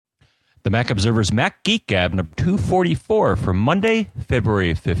The Mac Observer's Mac Geek Gab number 244 for Monday,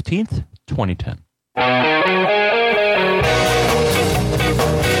 February 15th, 2010.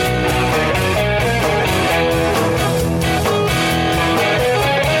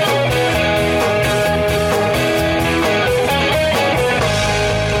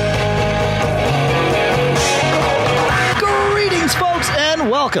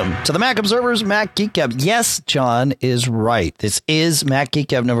 Welcome to the Mac Observer's Mac Geek Gab. Yes, John is right. This is Mac Geek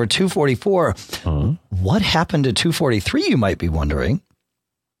Gab number 244. What happened to 243, you might be wondering?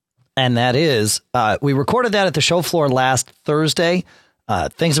 And that is, we recorded that at the show floor last Thursday.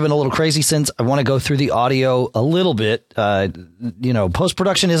 Things have been a little crazy since. I want to go through the audio a little bit.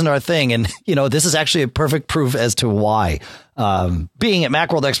 Post-production isn't our thing. And, this is actually a perfect proof as to why. Being at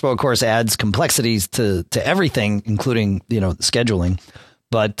Macworld Expo, of course, adds complexities to everything, including, the scheduling.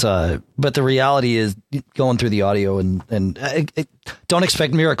 But the reality is going through the audio and don't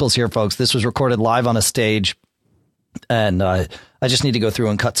expect miracles here, folks. This was recorded live on a stage, and I just need to go through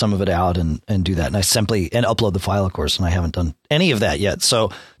and cut some of it out and do that. And I simply upload the file, of course, and I haven't done any of that yet.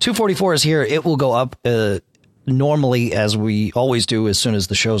 So 244 is here. It will go up normally, as we always do, as soon as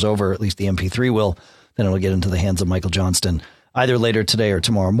the show's over. At least the MP3 will. Then it'll get into the hands of Michael Johnston either later today or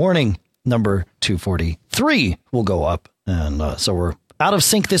tomorrow morning. Number 243 will go up, and so we're out of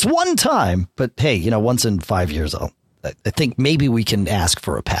sync this one time, but hey, once in 5 years, I think maybe we can ask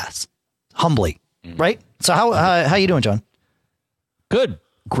for a pass, humbly, right? So how you doing, John? Good,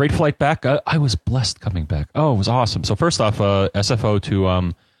 great flight back. I was blessed coming back. Oh, it was awesome. So first off, SFO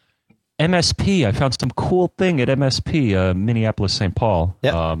to MSP. I found some cool thing at MSP, Minneapolis, St. Paul,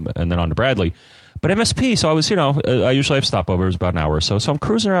 yep. And then on to Bradley. But MSP, so I was, I usually have stopovers about an hour or so. So I'm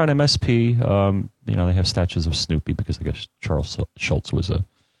cruising around MSP. They have statues of Snoopy because I guess Charles Schultz was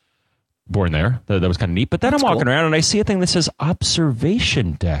born there. That was kind of neat. But then I'm walking around and I see a thing that says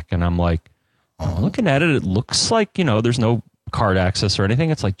observation deck. And I'm like, I'm looking at it. It looks like, there's no card access or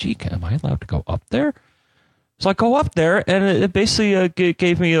anything. It's like, gee, am I allowed to go up there? So I go up there and it basically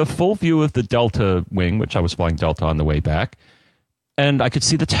gave me a full view of the Delta wing, which I was flying Delta on the way back. And I could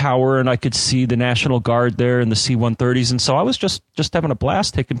see the tower, and I could see the National Guard there and the C-130s. And so I was just having a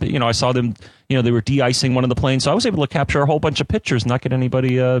blast taking, I saw them, they were de-icing one of the planes. So I was able to capture a whole bunch of pictures and not get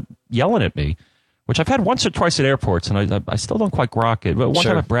anybody yelling at me, which I've had once or twice at airports, and I still don't quite grok it. But one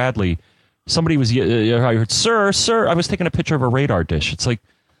time at Bradley, somebody was, I heard, sir, I was taking a picture of a radar dish. It's like,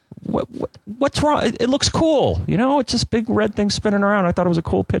 what's wrong? It looks cool. It's this big red thing spinning around. I thought it was a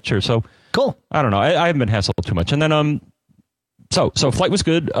cool picture. So cool. I don't know. I haven't been hassled too much. And then, So flight was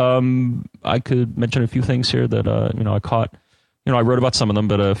good. I could mention a few things here that I caught. I wrote about some of them,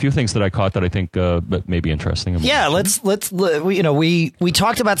 but a few things that I caught that I think may be interesting. Yeah, we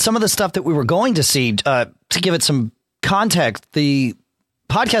talked about some of the stuff that we were going to see. To give it some context, the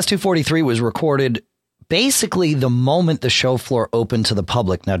podcast 243 was recorded basically the moment the show floor opened to the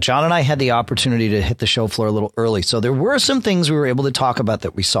public. Now, John and I had the opportunity to hit the show floor a little early, so there were some things we were able to talk about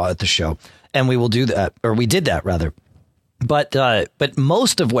that we saw at the show, and we will do that, or we did that rather. But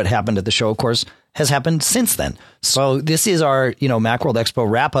most of what happened at the show, of course, has happened since then. So this is our, Macworld Expo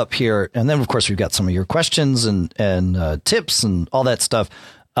wrap up here. And then, of course, we've got some of your questions and tips and all that stuff.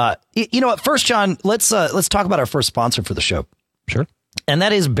 First, John, let's talk about our first sponsor for the show. Sure. And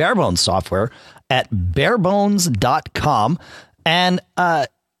that is Barebones Software at barebones.com. And I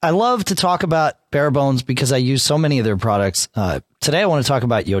love to talk about Barebones because I use so many of their products. Today, I want to talk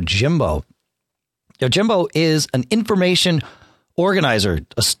about Yojimbo. Yojimbo is an information organizer,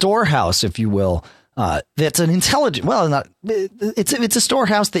 a storehouse, if you will. That's an intelligent. Well, not. It's a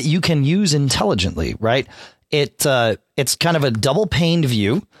storehouse that you can use intelligently, right? It's kind of a double paned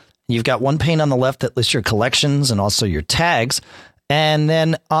view. You've got one pane on the left that lists your collections and also your tags, and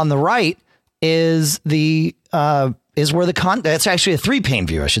then on the right is where the It's actually a 3-pane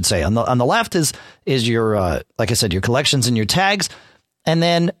view, I should say. On the left is your like I said, your collections and your tags, and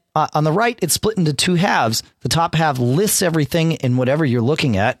then on the right, it's split into 2 halves. The top half lists everything in whatever you're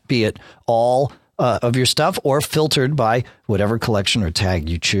looking at, be it all of your stuff or filtered by whatever collection or tag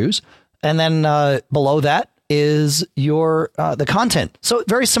you choose. And then below that is your the content. So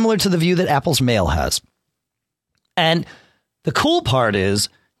very similar to the view that Apple's Mail has. And the cool part is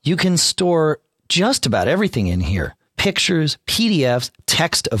you can store just about everything in here. Pictures, PDFs,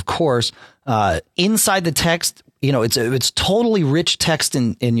 text, of course. Inside the text, it's totally rich text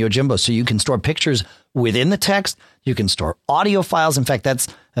in Yojimbo. So you can store pictures within the text. You can store audio files. In fact, that's,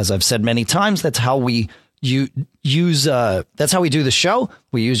 as I've said many times, that's how we that's how we do the show.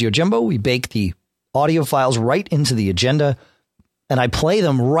 We use Yojimbo. We bake the audio files right into the agenda, and I play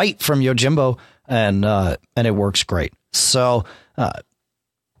them right from Yojimbo, and it works great. So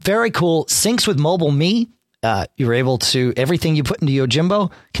very cool. Syncs with Mobile Me. You're able to, everything you put into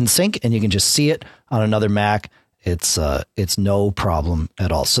Yojimbo can sync, and you can just see it on another Mac. It's no problem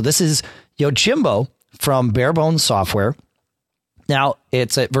at all. So this is Yojimbo from Barebones Software. Now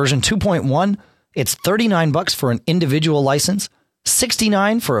it's at version 2.1. It's $39 for an individual license,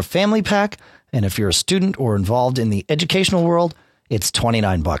 $69 for a family pack. And if you're a student or involved in the educational world, it's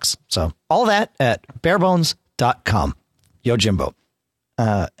 $29. So all that at barebones.com. Yojimbo.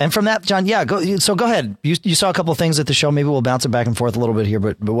 And from that, John, yeah, go ahead. You saw a couple of things at the show. Maybe we'll bounce it back and forth a little bit here,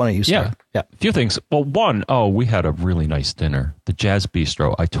 but why don't you start? Yeah, a few things. Well, one, we had a really nice dinner. The Jazz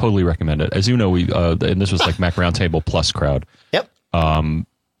Bistro. I totally recommend it. As you know, we and this was like Mac Roundtable Plus crowd. Yep.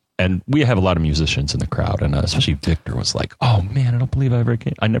 And we have a lot of musicians in the crowd, and especially Victor was like, "Oh man, I don't believe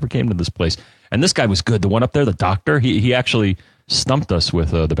I never came to this place." And this guy was good. The one up there, the doctor, he actually stumped us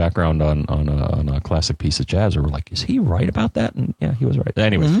with the background on a classic piece of jazz. Or we're like, "Is he right about that?" And yeah, he was right.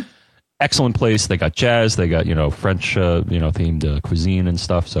 Anyways, excellent place. They got jazz. They got French themed cuisine and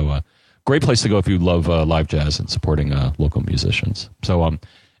stuff. So great place to go if you love live jazz and supporting local musicians. So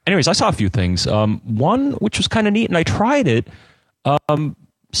anyways, I saw a few things. One which was kind of neat, and I tried it.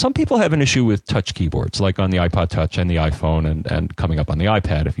 Some people have an issue with touch keyboards, like on the iPod Touch and the iPhone and coming up on the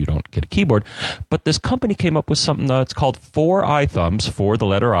iPad if you don't get a keyboard. But this company came up with something that's called 4iThumbs, for the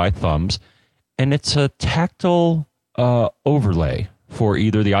letter I thumbs, and it's a tactile overlay for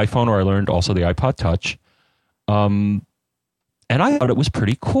either the iPhone or I learned also the iPod Touch. And I thought it was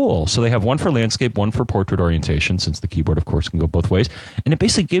pretty cool. So they have one for landscape, one for portrait orientation, since the keyboard, of course, can go both ways. And it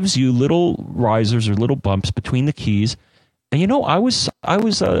basically gives you little risers or little bumps between the keys. And I was so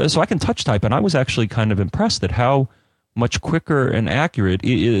I can touch type, and I was actually kind of impressed at how much quicker and accurate.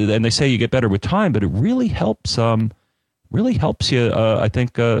 And they say you get better with time, but it really helps. Really helps you, I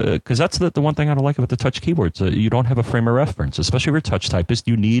think, because that's the one thing I don't like about the touch keyboards. You don't have a frame of reference, especially if you're a touch typist.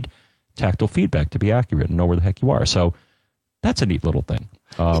 You need tactile feedback to be accurate and know where the heck you are. So that's a neat little thing.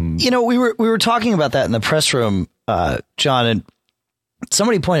 We were talking about that in the press room, John, and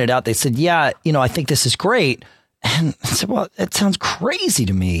somebody pointed out. They said, "Yeah, I think this is great." And I said, well, it sounds crazy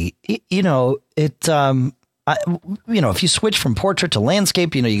to me. If you switch from portrait to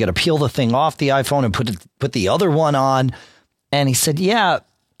landscape, you got to peel the thing off the iPhone and put the other one on. And he said, yeah,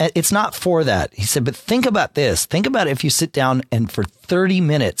 it's not for that. He said, but think about this. Think about if you sit down and for 30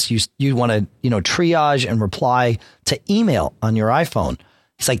 minutes, you want to, triage and reply to email on your iPhone.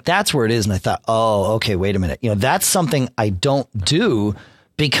 He's like, that's where it is. And I thought, oh, okay, wait a minute. That's something I don't do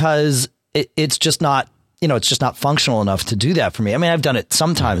because it's just not, it's just not functional enough to do that for me. I mean, I've done it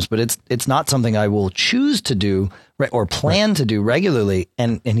sometimes, but it's not something I will choose to do or plan to do regularly.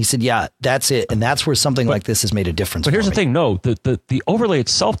 And he said, yeah, that's it. And that's where something like this has made a difference. But here's the thing. No, the overlay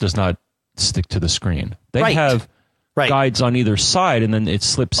itself does not stick to the screen. They have guides on either side, and then it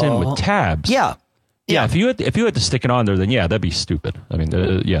slips in with tabs. Yeah. Yeah. If you had to stick it on there, then yeah, that'd be stupid. I mean,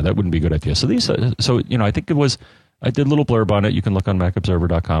 that wouldn't be a good idea. So I think it was, I did a little blurb on it. You can look on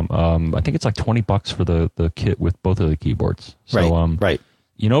MacObserver.com. I think it's like $20 for the kit with both of the keyboards. So, right.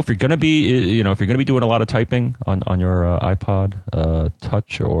 If you're gonna be, doing a lot of typing on your iPod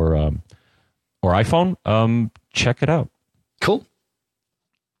Touch or iPhone, check it out. Cool.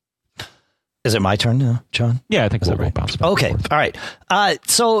 Is it my turn now, John? Yeah, I think we'll bounce back. Okay, all right.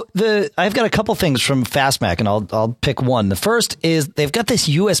 So I've got a couple things from FastMac, and I'll pick one. The first is they've got this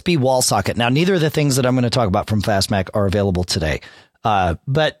USB wall socket. Now, neither of the things that I'm going to talk about from FastMac are available today.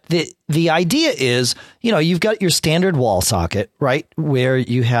 But the idea is, you've got your standard wall socket, right, where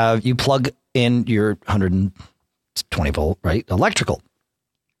you plug in your 120 volt, right, electrical,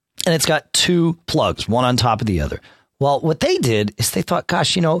 and it's got two plugs, one on top of the other. Well, what they did is they thought,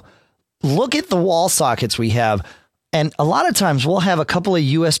 gosh, look at the wall sockets we have. And a lot of times we'll have a couple of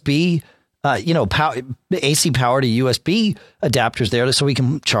USB, AC power to USB adapters there so we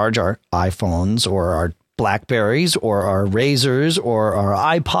can charge our iPhones or our Blackberries or our Razors or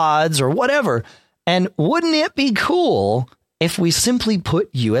our iPods or whatever. And wouldn't it be cool if we simply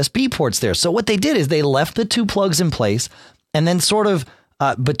put USB ports there? So what they did is they left the two plugs in place, and then sort of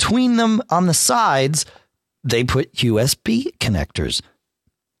between them on the sides, they put USB connectors.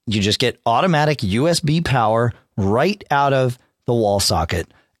 You just get automatic USB power right out of the wall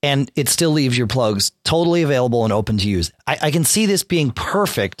socket, and it still leaves your plugs totally available and open to use. I can see this being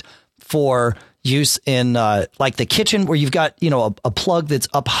perfect for use in like the kitchen, where you've got, a plug that's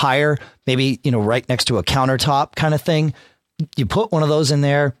up higher, maybe, right next to a countertop kind of thing. You put one of those in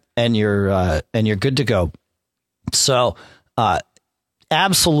there and you're good to go. So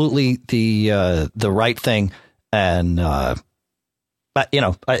absolutely the right thing. And But,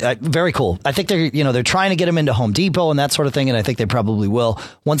 very cool. I think they're trying to get them into Home Depot and that sort of thing. And I think they probably will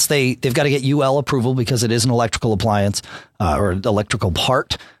once they've got to get UL approval because it is an electrical appliance or electrical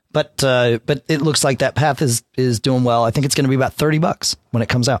part. But it looks like that path is doing well. I think it's going to be about $30 when it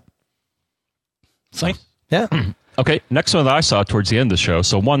comes out. So, nice. Yeah. Okay. Next one that I saw towards the end of the show.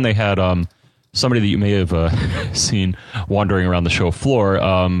 So one, they had somebody that you may have seen wandering around the show floor.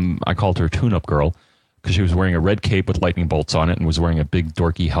 I called her Tune-Up Girl, because she was wearing a red cape with lightning bolts on it and was wearing a big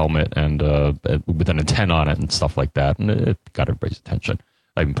dorky helmet and with an antenna on it and stuff like that. And it got everybody's attention.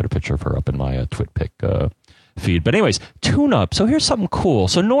 I even put a picture of her up in my TwitPic feed. But anyways, tune-up. So here's something cool.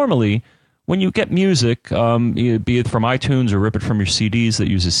 So normally when you get music, be it from iTunes or rip it from your CDs that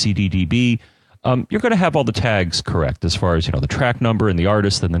uses CDDB, you're going to have all the tags correct as far as, the track number and the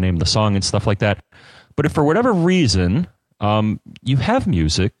artist and the name of the song and stuff like that. But if for whatever reason you have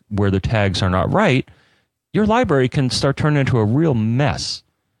music where the tags are not right, your library can start turning into a real mess.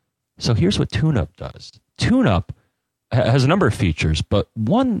 So here's what TuneUp does. TuneUp has a number of features, but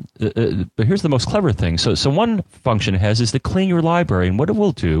but here's the most clever thing. So one function it has is to clean your library, and what it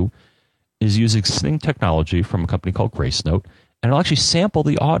will do is use existing technology from a company called GraceNote, and it'll actually sample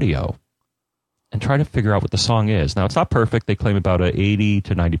the audio and try to figure out what the song is. Now, it's not perfect. They claim about an 80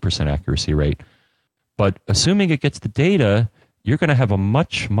 to 90% accuracy rate, but assuming it gets the data, you're going to have a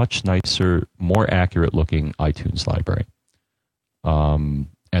much, much nicer, more accurate-looking iTunes library.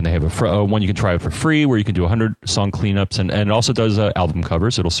 And they have one you can try it for free where you can do 100 song cleanups, and it also does album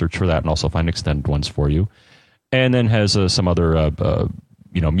covers. It'll search for that and also find extended ones for you. And then has some other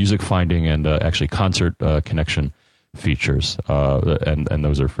music finding and actually concert connection features, and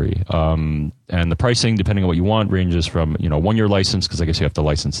those are free. And the pricing, depending on what you want, ranges from 1-year license, because I guess you have to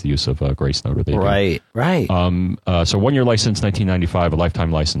license the use of GraceNote, or they do. Right. So 1-year license, $19.95, a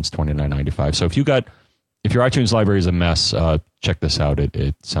lifetime license, $29.95. So if your iTunes library is a mess, check this out.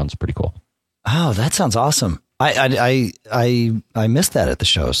 It sounds pretty cool. Oh, that sounds awesome. I missed that at the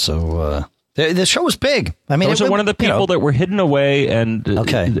show, so. The show was big. I mean, those are one of the people that were hidden away, and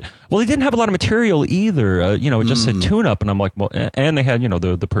okay. Well, they didn't have a lot of material either. It just said tune up, and I'm like, well, and they had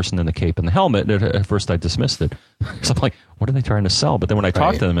the person in the cape and the helmet. At first, I dismissed it because I'm like, what are they trying to sell? But then when I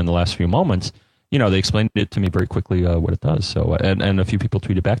talked to them in the last few moments, they explained it to me very quickly what it does. So, and a few people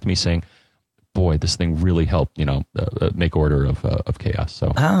tweeted back to me saying, boy, this thing really helped make order of chaos.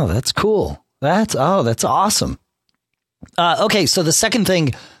 So, oh, that's cool. That's awesome. Okay, so the second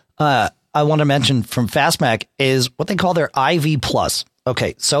thing I want to mention from Fastmac is what they call their IV Plus.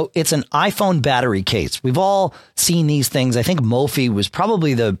 Okay, so it's an iPhone battery case. We've all seen these things. I think Mophie was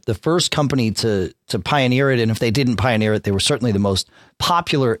probably the first company to pioneer it, and if they didn't pioneer it, they were certainly the most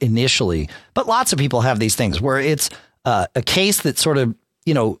popular initially. But lots of people have these things where it's a case that sort of,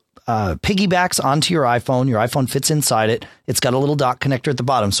 piggybacks onto your iPhone. Your iPhone fits inside it. It's got a little dock connector at the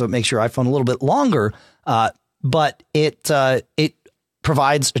bottom, so it makes your iPhone a little bit longer, but it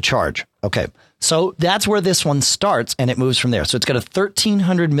provides a charge. Okay, so that's where this one starts, and it moves from there. So it's got a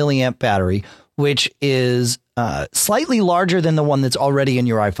 1,300 milliamp battery, which is slightly larger than the one that's already in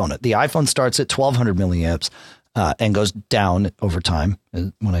your iPhone. The iPhone starts at 1,200 milliamps and goes down over time.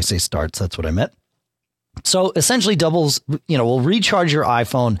 When I say starts, that's what I meant. So essentially doubles, will recharge your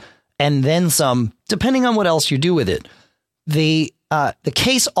iPhone and then some, depending on what else you do with it. The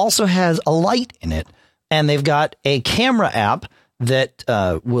case also has a light in it, and they've got a camera app that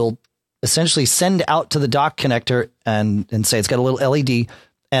will essentially send out to the dock connector and say it's got a little LED,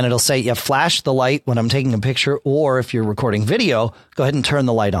 and it'll say, yeah, flash the light when I'm taking a picture, or if you're recording video, go ahead and turn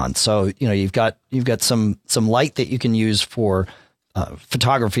the light on. So, you've got some light that you can use for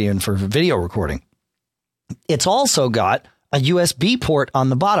photography and for video recording. It's also got a USB port on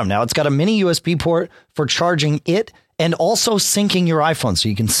the bottom. Now it's got a mini USB port for charging it and also syncing your iPhone, so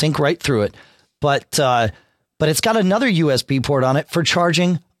you can sync right through it. But it's got another USB port on it for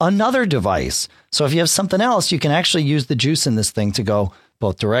charging another device. So if you have something else, you can actually use the juice in this thing to go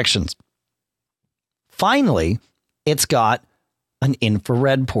both directions. Finally, it's got an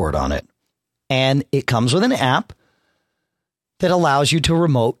infrared port on it, and it comes with an app that allows you to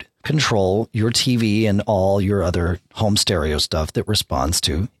remote control your TV and all your other home stereo stuff that responds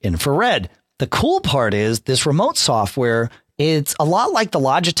to infrared. The cool part is this remote software, it's a lot like the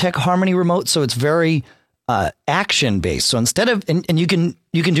Logitech Harmony remote, so it's very action based. So instead of, and you can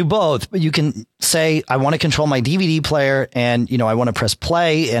do both, but you can say, I want to control my DVD player, and I want to press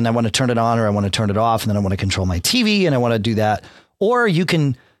play, and I want to turn it on, or I want to turn it off, and then I want to control my TV, and I want to do that. Or you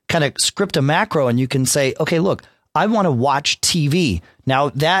can kind of script a macro, and you can say, okay, look, I want to watch TV. Now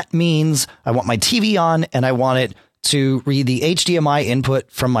that means I want my TV on, and I want it to read the HDMI input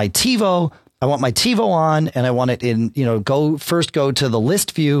from my TiVo I want my TiVo on, and I want it in, go to the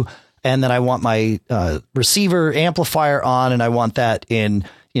list view, and then I want my receiver amplifier on, and I want that in,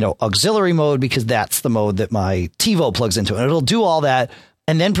 auxiliary mode, because that's the mode that my TiVo plugs into. And it'll do all that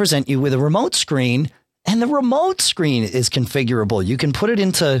and then present you with a remote screen. And the remote screen is configurable. You can put it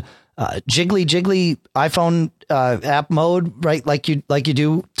into jiggly iPhone app mode, right? Like you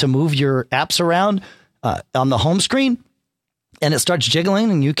do to move your apps around on the home screen. And it starts jiggling,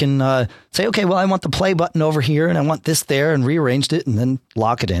 and you can say, okay, well, I want the play button over here, and I want this there, and rearranged it, and then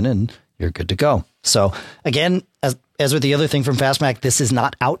lock it in, and you're good to go. So again, as with the other thing from Fastmac, this is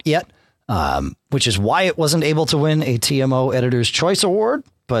not out yet, which is why it wasn't able to win a TMO Editor's Choice Award.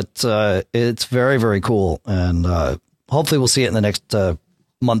 But it's very, very cool, and hopefully we'll see it in the next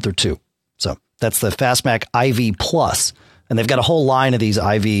month or two. So that's the Fastmac IV Plus, and they've got a whole line of these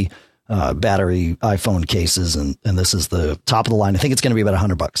IV battery iPhone cases, and this is the top of the line. I think it's going to be about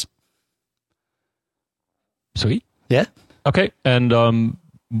 $100. Sweet. Yeah. Okay. And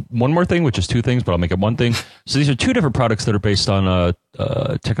one more thing, which is two things, but I'll make it one thing. So these are two different products that are based on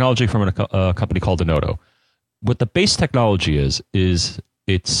technology from a company called Enodo. What the base technology is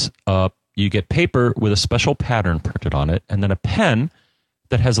it's you get paper with a special pattern printed on it, and then a pen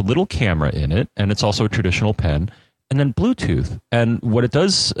that has a little camera in it, and it's also a traditional pen, and then Bluetooth. And what it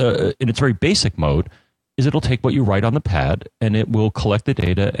does in its very basic mode is it'll take what you write on the pad, and it will collect the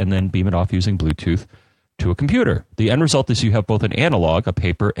data and then beam it off using Bluetooth to a computer. The end result is you have both an analog, a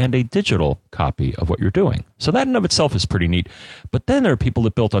paper, and a digital copy of what you're doing. So that in of itself is pretty neat. But then there are people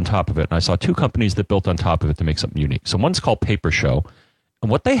that built on top of it, and I saw two companies that built on top of it to make something unique. So one's called Paper Show, and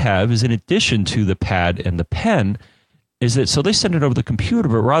what they have is, in addition to the pad and the pen, is that so they send it over the computer,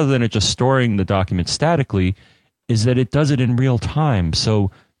 but rather than it just storing the document statically, is that it does it in real time. So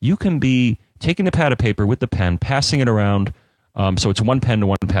you can be taking the pad of paper with the pen, passing it around. So it's one pen to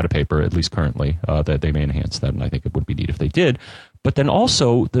one pad of paper, at least currently. That they may enhance that, and I think it would be neat if they did. But then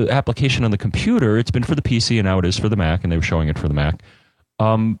also the application on the computer, it's been for the PC and now it is for the Mac, and they were showing it for the Mac.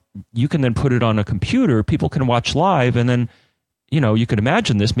 You can then put it on a computer. People can watch live, and then you could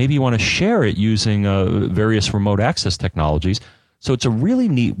imagine this. Maybe you want to share it using various remote access technologies. So it's a really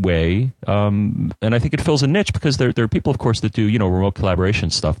neat way, and I think it fills a niche because there are people, of course, that do remote collaboration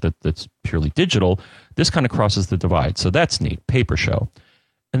stuff that's purely digital. This kind of crosses the divide, so that's neat. Paper Show,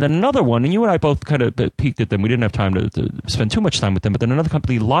 and then another one, and you and I both kind of peeked at them. We didn't have time to spend too much time with them, but then another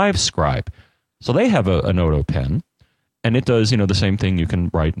company, LiveScribe. So they have a Enodo pen, and it does the same thing. You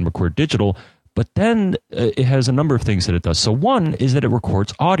can write and record digital, but then it has a number of things that it does. So one is that it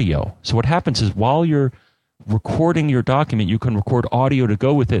records audio. So what happens is while you're recording your document, you can record audio to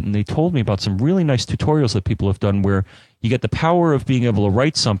go with it. And they told me about some really nice tutorials that people have done where you get the power of being able to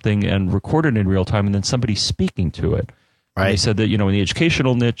write something and record it in real time, and then somebody speaking to it. Right. And they said that, in the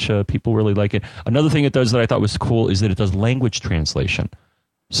educational niche, people really like it. Another thing it does that I thought was cool is that it does language translation.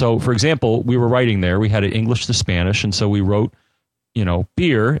 So, for example, we were writing there. We had it English to Spanish, and so we wrote,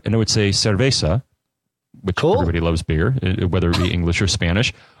 beer, and it would say cerveza, which everybody loves beer, whether it be English or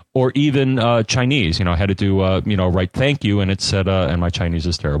Spanish. Or even Chinese, I had to do, write thank you, and it said, and my Chinese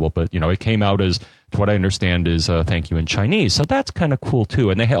is terrible, but, it came out as, to what I understand, is thank you in Chinese. So that's kind of cool, too.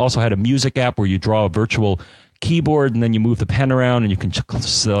 And they also had a music app where you draw a virtual keyboard, and then you move the pen around, and you can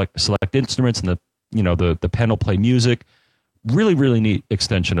select instruments, and the pen will play music. Really, really neat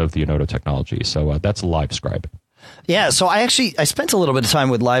extension of the Enodo technology. So that's LiveScribe. Yeah, so I spent a little bit of time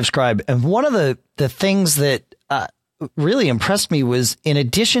with LiveScribe, and one of the things that really impressed me was, in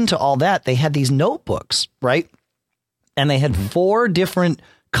addition to all that, they had these notebooks, right? And they had 4 different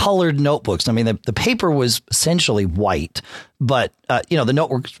colored notebooks. I mean, the paper was essentially white, but the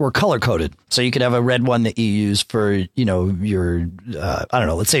notebooks were color coded. So you could have a red one that you use for, your, I don't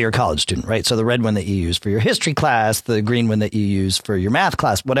know, let's say you're a college student, right? So the red one that you use for your history class, the green one that you use for your math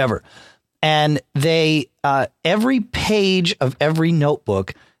class, whatever. And they, every page of every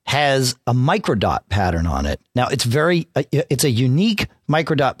notebook has a microdot pattern on it. Now it's a unique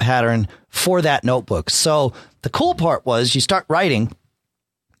microdot pattern for that notebook. So the cool part was you start writing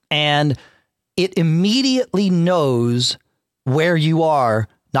and it immediately knows where you are,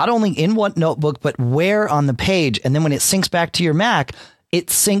 not only in what notebook, but where on the page. And then when it syncs back to your Mac, it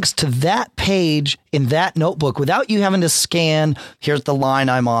syncs to that page in that notebook without you having to scan. Here's the line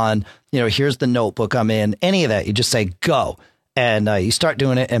I'm on, here's the notebook I'm in, any of that. You just say, go. And you start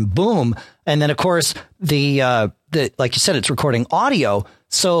doing it, and boom. And then, of course, the like you said, it's recording audio.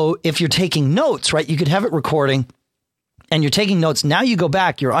 So if you're taking notes, right, you could have it recording and you're taking notes. Now you go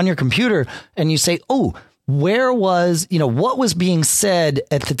back, you're on your computer and you say, oh, where was, what was being said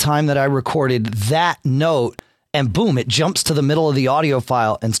at the time that I recorded that note? and boom, it jumps to the middle of the audio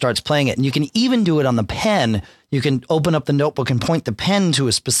file and starts playing it. And you can even do it on the pen. You can open up the notebook and point the pen to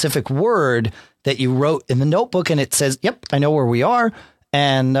a specific word that you wrote in the notebook, and it says, yep, I know where we are.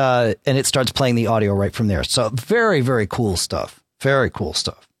 And it starts playing the audio right from there. So very, very cool stuff. Very cool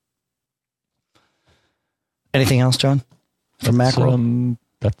stuff. Anything else, John, from Macworld?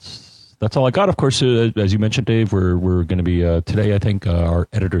 That's all I got. Of course, as you mentioned, Dave, we're going to be today. I think our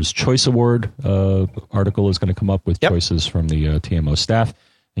Editor's Choice Award article is going to come up with choices from the TMO staff,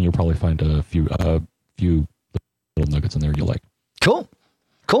 and you'll probably find a few little nuggets in there you'll like. Cool.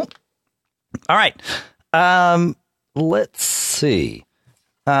 All right. Let's see.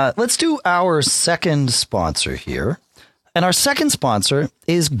 Let's do our second sponsor here. And our second sponsor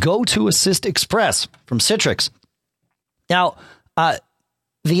is GoToAssist Express from Citrix. Now,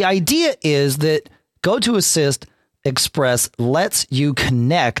 the idea is that GoToAssist Express lets you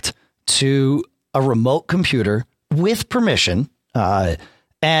connect to a remote computer with permission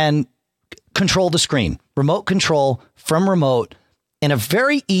and control the screen. Remote control from remote in a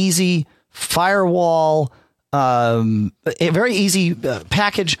very easy firewall, a very easy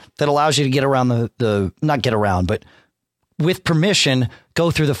package that allows you to get around not get around, but with permission, go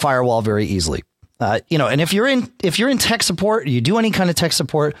through the firewall very easily. And if you're in tech support, you do any kind of tech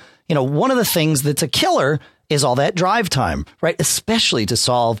support, one of the things that's a killer is all that drive time, right? Especially to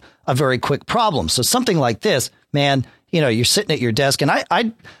solve a very quick problem. So something like this, man, you're sitting at your desk, and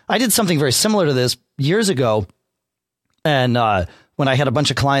I did something very similar to this years ago. And when I had a bunch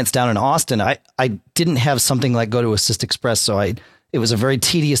of clients down in Austin, I didn't have something like GoToAssist Express, so it was a very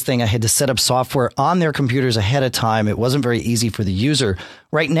tedious thing. I had to set up software on their computers ahead of time. It wasn't very easy for the user.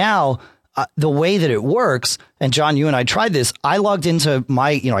 Right now, the way that it works, and John, you and I tried this, I logged into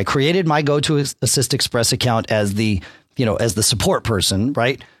I created my GoToAssist Express account as the support person,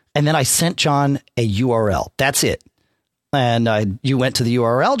 right? And then I sent John a URL. That's it. And you went to the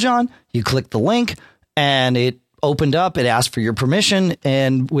URL, John, you clicked the link, and it opened up. It asked for your permission.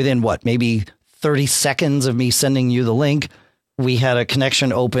 And within maybe 30 seconds of me sending you the link, we had a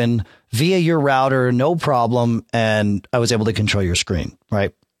connection open via your router, no problem. And I was able to control your screen.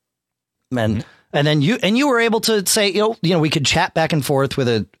 Right. And then you were able to say, we could chat back and forth with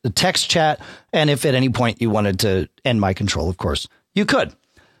a text chat. And if at any point you wanted to end my control, of course you could.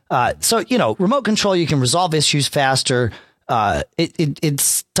 So, remote control, you can resolve issues faster. It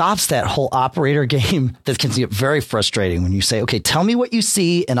stops that whole operator game that can get very frustrating when you say, okay, tell me what you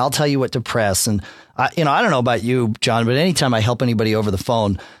see and I'll tell you what to press. And, I don't know about you, John, but anytime I help anybody over the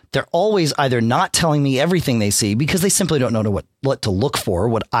phone, they're always either not telling me everything they see because they simply don't know what to look for,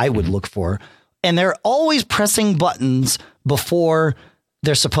 what I would look for. And they're always pressing buttons before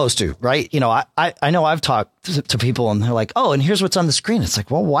they're supposed to, right? I know I've talked to people and they're like, oh, and here's what's on the screen. It's like,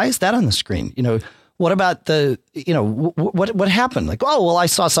 well, why is that on the screen? What about what happened? Like, oh, well, I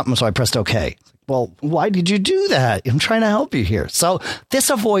saw something, so I pressed OK. Well, why did you do that? I'm trying to help you here. So this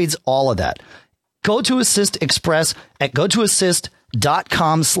avoids all of that. GoToAssist Express at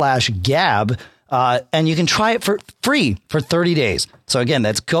gotoassist.com/gab. And you can try it for free for 30 days. So again,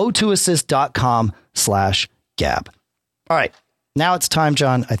 that's gotoassist.com/gab. All right. Now it's time,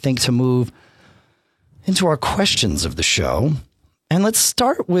 John, I think, to move into our questions of the show. And let's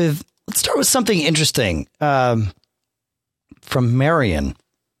start with something interesting from Marion.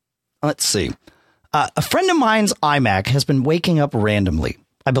 Let's see. A friend of mine's iMac has been waking up randomly.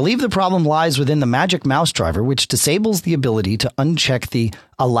 I believe the problem lies within the Magic Mouse driver, which disables the ability to uncheck the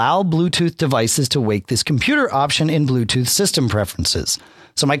Allow Bluetooth Devices to Wake This Computer option in Bluetooth system preferences.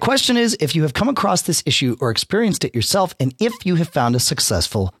 So my question is if you have come across this issue or experienced it yourself, and if you have found a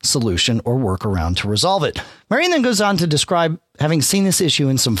successful solution or workaround to resolve it. Marion then goes on to describe having seen this issue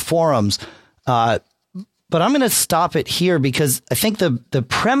in some forums, but I'm going to stop it here because I think the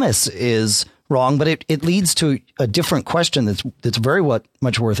premise is wrong, but it leads to a different question that's very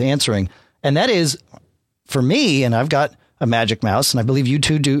much worth answering. And that is, for me, and I've got a Magic Mouse, and I believe you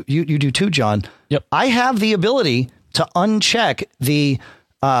two do, you do too, John. Yep. I have the ability to uncheck the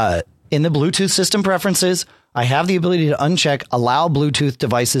in the Bluetooth system preferences. I have the ability to uncheck Allow Bluetooth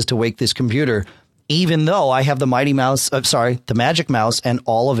Devices to Wake This Computer, even though I have the the Magic Mouse and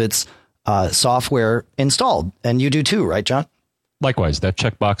all of its software installed. And you do too, right, John? Likewise, that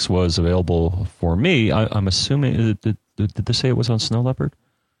checkbox was available for me. I'm assuming, did they say it was on Snow Leopard?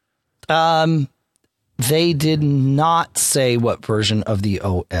 They did not say what version of the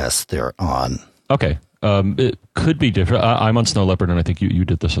OS they're on. Okay. It could be different. I'm on Snow Leopard, and I think you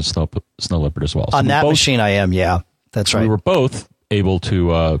did this on Snow Leopard as well. So on that machine, I am. Yeah, that's right. We were both able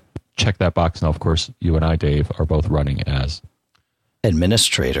to check that box. Now, of course, you and I, Dave, are both running as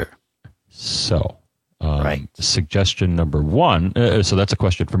administrator. So Right. Suggestion number one. So that's a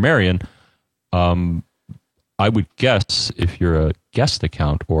question for Marion. I would guess if you're a guest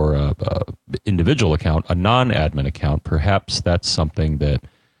account or a individual account, a non-admin account, perhaps that's something that,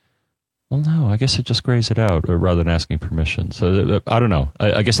 well, no, I guess it just grays it out rather than asking permission. So I don't know.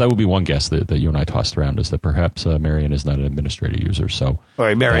 I guess that would be one guess that you and I tossed around, is that perhaps Marion is not an administrator user. So,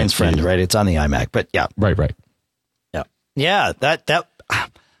 or Marion's friend, right? It's on the iMac, but yeah. Right. Yeah. Yeah. That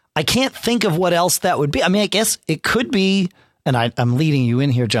I can't think of what else that would be. I mean, I guess it could be, and I'm leading you in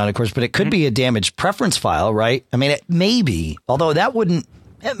here, John, of course, but it could be a damaged preference file, right? I mean, it may be, although it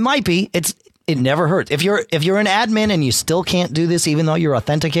might be. It never hurts. If you're an admin and you still can't do this, even though you're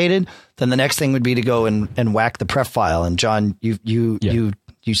authenticated, then the next thing would be to go and whack the pref file. And John, you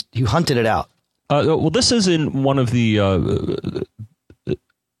hunted it out. Well, this is in one of the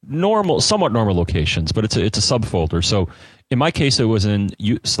somewhat normal locations, but it's a subfolder. So in my case, it was in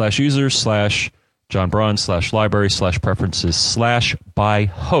 /user/ John Braun /library /preferences /by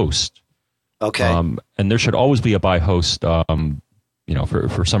host. Okay. And there should always be a by host.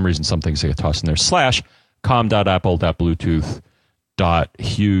 For some reason, some things get tossed in there. /com.apple.bluetooth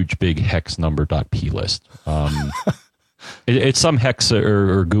 .huge big hex number.plist. It's some hex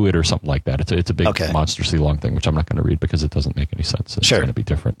or GUID or something like that. It's a big monstrously long thing, which I'm not going to read because it doesn't make any sense. It's going to be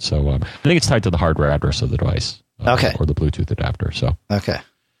different. So I think it's tied to the hardware address of the device. Or the Bluetooth adapter. So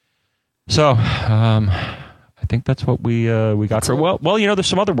So I think that's what we got for. Well, there's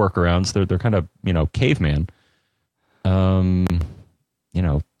some other workarounds. They're kind of caveman. Turn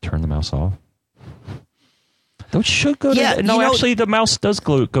the mouse off. Though it should go to... actually, the mouse does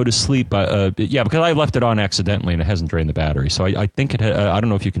go to sleep. Because I left it on accidentally and it hasn't drained the battery. So I think it... I don't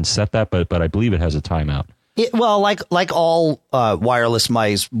know if you can set that, but I believe it has a timeout. Like all wireless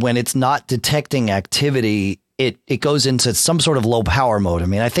mice, when it's not detecting activity, it goes into some sort of low power mode. I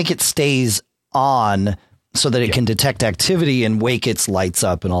mean, I think it stays on so that it can detect activity and wake its lights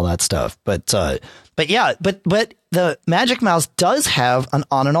up and all that stuff. But the Magic Mouse does have an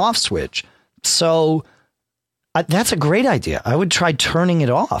on and off switch. So that's a great idea. I would try turning it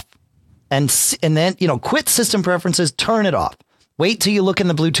off and then, quit system preferences, turn it off. Wait till you look in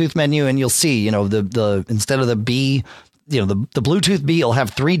the Bluetooth menu and you'll see, the instead of the B, the Bluetooth B will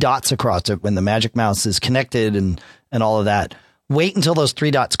have 3 dots across it when the Magic Mouse is connected and all of that. Wait until those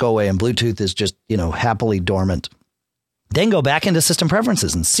 3 dots go away and Bluetooth is just, happily dormant. Then go back into system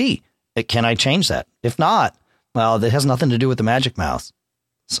preferences and see, can I change that? If not, well, that has nothing to do with the Magic Mouse.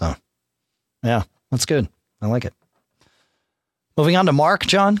 So, yeah, that's good. I like it. Moving on to Mark,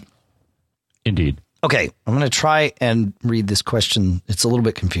 John. Indeed. Okay, I'm going to try and read this question. It's a little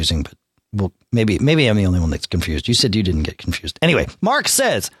bit confusing, but maybe I'm the only one that's confused. You said you didn't get confused. Anyway, Mark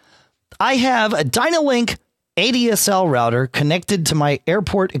says, I have a Dynalink ADSL router connected to my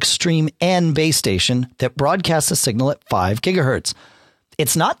Airport Extreme N base station that broadcasts a signal at 5 gigahertz.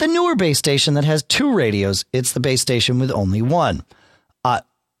 It's not the newer base station that has 2 radios. It's the base station with only 1.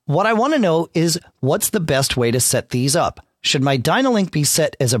 What I want to know is what's the best way to set these up? Should my Dynalink be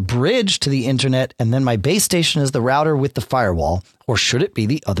set as a bridge to the internet and then my base station is the router with the firewall, or should it be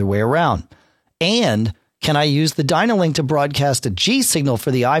the other way around? And can I use the Dynalink to broadcast a G signal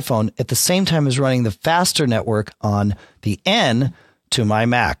for the iPhone at the same time as running the faster network on the N to my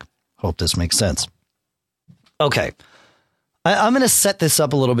Mac? Hope this makes sense. Okay. I'm going to set this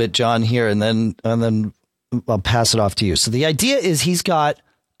up a little bit, John, here, and then I'll pass it off to you. So the idea is he's got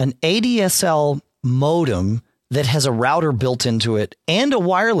an ADSL modem that has a router built into it and a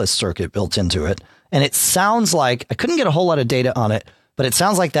wireless circuit built into it. And it sounds like, I couldn't get a whole lot of data on it, but it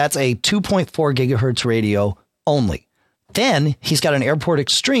sounds like that's a 2.4 gigahertz radio only. Then he's got an Airport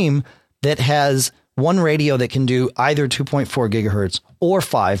Extreme that has one radio that can do either 2.4 gigahertz or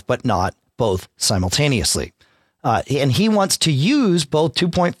 5, but not both simultaneously. And he wants to use both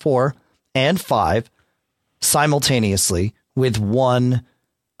 2.4 and 5 simultaneously with one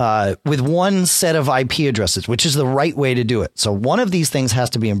set of IP addresses, which is the right way to do it. So one of these things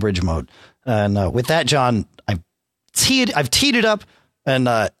has to be in bridge mode. And with that, John, I've teed it up, and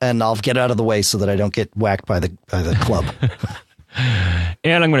I'll get out of the way so that I don't get whacked by the club.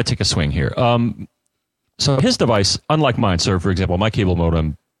 And I'm going to take a swing here. So his device, unlike mine, so for example, my cable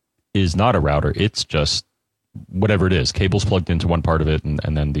modem is not a router. It's just whatever it is. Cable's plugged into one part of it,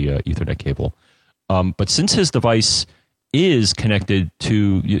 and then the Ethernet cable. But since his device is connected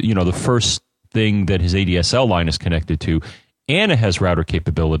to, the first thing that his ADSL line is connected to, and it has router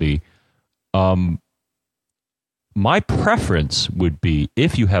capability, my preference would be,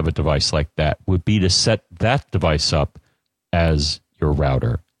 if you have a device like that, would be to set that device up as your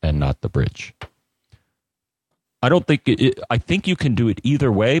router and not the bridge. I don't think I think you can do it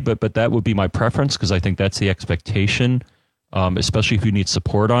either way, but that would be my preference because I think that's the expectation. Especially if you need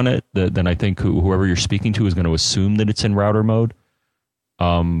support on it, then I think whoever you're speaking to is going to assume that it's in router mode.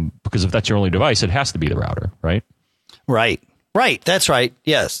 Because if that's your only device, it has to be the router, right? Right. That's right.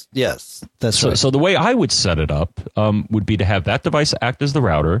 Yes. That's right. So the way I would set it up would be to have that device act as the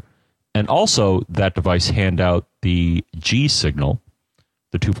router, and also that device hand out the G signal,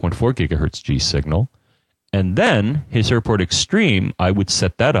 the 2.4 gigahertz G signal, and then his Airport Extreme, I would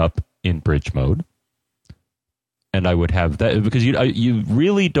set that up in bridge mode. And I would have that because you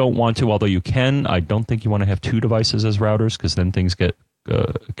really don't want to, although you can. I don't think you want to have two devices as routers because then things get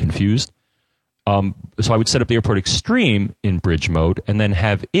confused. So I would set up the Airport Extreme in bridge mode and then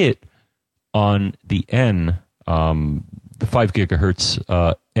have it on the N, the 5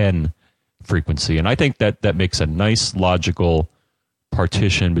 gigahertz N frequency. And I think that makes a nice logical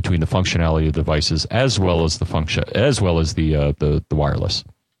partition between the functionality of the devices as well as the wireless.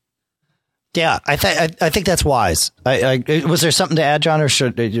 Yeah, I think that's wise. Was there something to add, John, or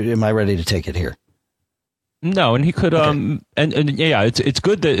am I ready to take it here? No, and he could, Okay. and yeah, it's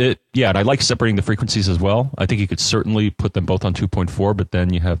good that and I like separating the frequencies as well. I think you could certainly put them both on 2.4, but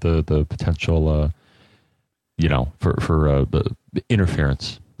then you have the potential, for the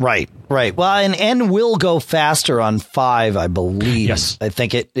interference. Right. Well, and N will go faster on 5, I believe. Yes. I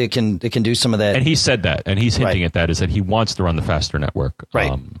think it can do some of that. And he said that, and he's hinting Right. at that, is that he wants to run the faster network.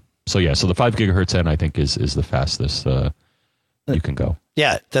 Right. So the 5 gigahertz N I think is the fastest you can go.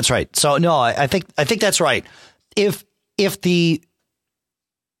 Yeah, that's right. So no, I think that's right. If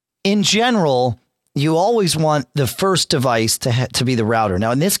in general, you always want the first device to be the router.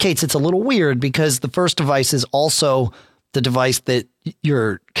 Now, in this case, it's a little weird because the first device is also the device that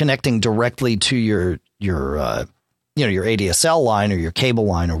you're connecting directly to your ADSL line or your cable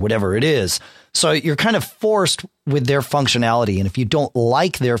line or whatever it is. So you're kind of forced with their functionality. And if you don't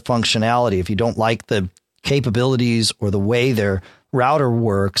like their functionality, if you don't like the capabilities or the way their router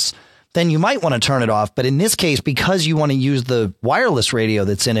works, then you might want to turn it off. But in this case, because you want to use the wireless radio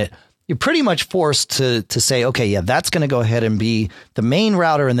that's in it, you're pretty much forced to say, okay, yeah, that's going to go ahead and be the main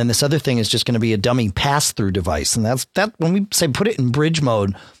router. And then this other thing is just going to be a dummy pass-through device. And that's when we say put it in bridge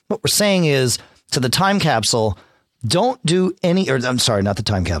mode, what we're saying is to the time capsule, don't do any, or I'm sorry, not the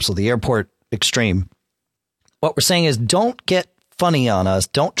time capsule, the Airport Extreme. What we're saying is don't get funny on us.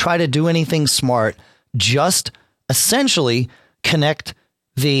 Don't try to do anything smart. Just essentially connect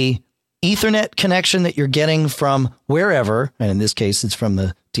the Ethernet connection that you're getting from wherever, and in this case, it's from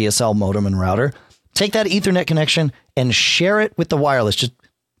the DSL modem and router. Take that Ethernet connection and share it with the wireless. Just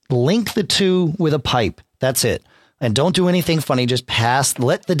link the two with a pipe. That's it. And don't do anything funny. Just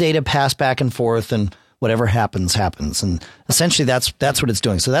let the data pass back and forth, and whatever happens. And essentially, that's what it's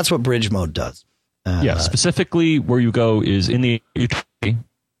doing. So that's what bridge mode does. Specifically, where you go is in the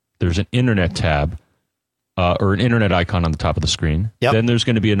there's an internet tab. Or an internet icon on the top of the screen. Yep. Then there's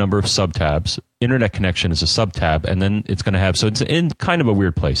going to be a number of sub-tabs. Internet connection is a sub-tab, and then it's going to have, so it's in kind of a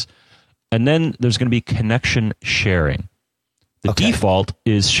weird place. And then there's going to be connection sharing. The default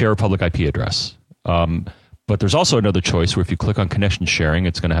is share a public IP address. But there's also another choice where if you click on connection sharing,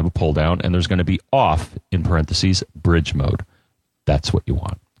 it's going to have a pull down, and there's going to be off, in parentheses, bridge mode. That's what you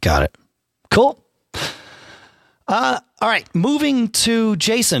want. Got it. Cool. All right. Moving to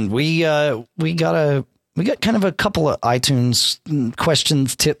Jason. We got kind of a couple of iTunes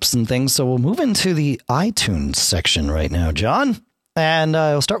questions, tips, and things. So we'll move into the iTunes section right now, John. And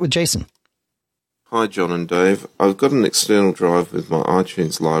we'll start with Jason. Hi, John and Dave. I've got an external drive with my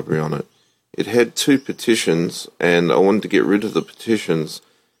iTunes library on it. It had 2 petitions, and I wanted to get rid of the petitions,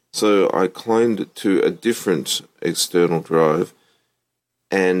 so I cloned it to a different external drive.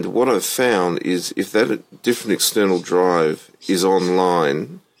 And what I've found is if that different external drive is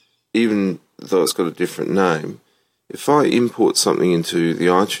online, even though it's got a different name, if I import something into the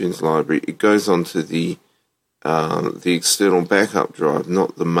iTunes library, it goes onto the external backup drive,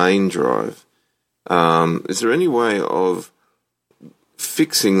 not the main drive. Is there any way of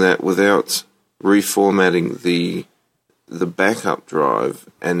fixing that without reformatting the backup drive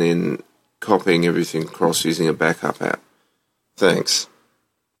and then copying everything across using a backup app? Thanks.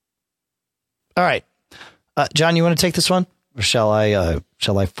 All right. John, you want to take this one? Or shall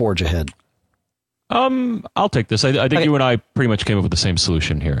I forge ahead? I'll take this. I think you and I pretty much came up with the same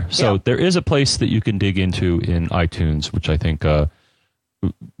solution here. So there is a place that you can dig into in iTunes, which I think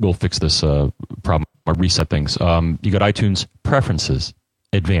will fix this problem or reset things. You got iTunes Preferences,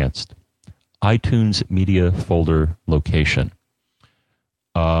 Advanced, iTunes Media Folder Location.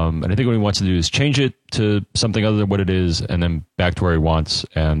 And I think what he wants to do is change it to something other than what it is and then back to where he wants,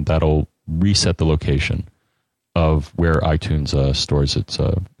 and that'll reset the location. of where iTunes stores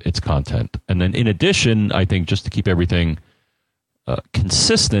its content. And then in addition, I think just to keep everything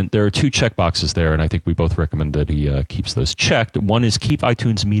consistent, there are two checkboxes there, and I think we both recommend that he keeps those checked. One is keep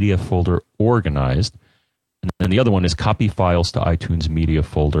iTunes Media folder organized, and then the other one is copy files to iTunes Media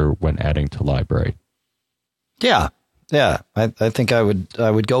folder when adding to library. Yeah. I think I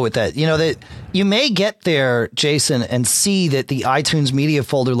would go with that. You know, that you may get there, Jason, and see that the iTunes Media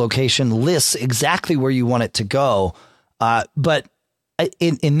folder location lists exactly where you want it to go. But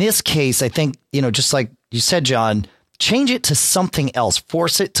in this case, I think, you know, just like you said, John, change it to something else.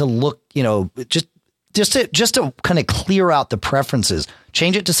 Force it to look, you know, just to kind of clear out the preferences.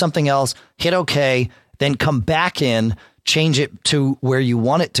 Change it to something else. Hit OK. Then come back in. Change it to where you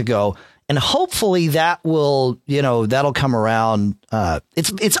want it to go. And hopefully that will, you know, that'll come around.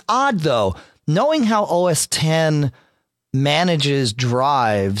 It's odd, though, knowing how OS X manages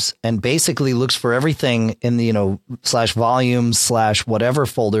drives and basically looks for everything in the, you know, /volume /whatever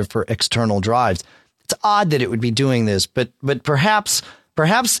folder for external drives. It's odd that it would be doing this, but perhaps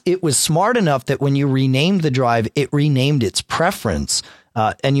it was smart enough that when you renamed the drive, it renamed its preference.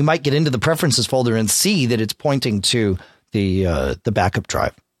 And you might get into the preferences folder and see that it's pointing to the backup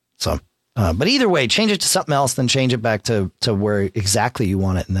drive. So. But either way, change it to something else, then change it back to where exactly you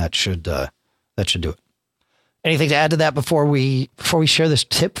want it, and that should do it. Anything to add to that before we share this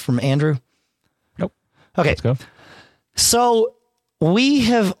tip from Andrew? Nope. Okay, let's go. So we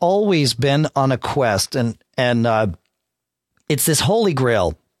have always been on a quest, and it's this holy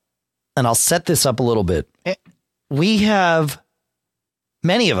grail. And I'll set this up a little bit. We have,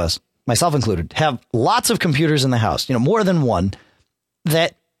 many of us, myself included, have lots of computers in the house. You know, more than one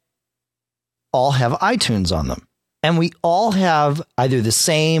that all have iTunes on them. And we all have either the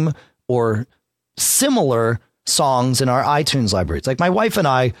same or similar songs in our iTunes libraries. Like my wife and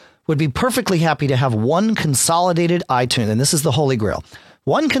I would be perfectly happy to have one consolidated iTunes. And this is the holy grail.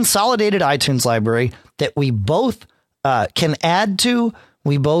 One consolidated iTunes library that we both can add to.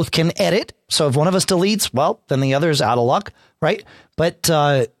 We both can edit. So if one of us deletes, well, then the other is out of luck. Right. But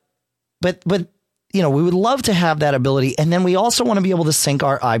you know, we would love to have that ability. And then we also want to be able to sync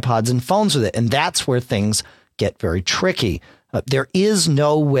our iPods and phones with it. And that's where things get very tricky. There is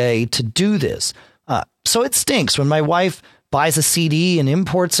no way to do this. So it stinks when my wife buys a CD and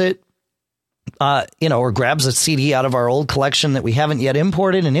imports it, you know, or grabs a CD out of our old collection that we haven't yet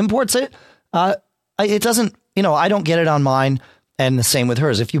imported and imports it. It doesn't, you know, I don't get it on mine. And the same with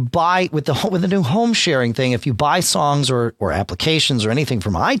hers. If you buy with the new home sharing thing, if you buy songs or applications or anything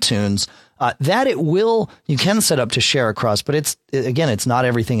from iTunes, you can set up to share across. But it's not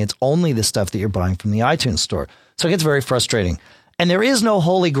everything. It's only the stuff that you're buying from the iTunes store. So it gets very frustrating. And there is no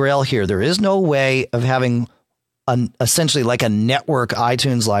holy grail here. There is no way of having essentially like a network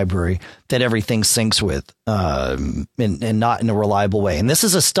iTunes library that everything syncs with and not in a reliable way. And this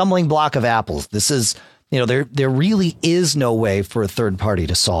is a stumbling block of Apple's. This is, you know, there really is no way for a third party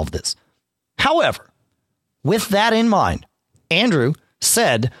to solve this. However, with that in mind, Andrew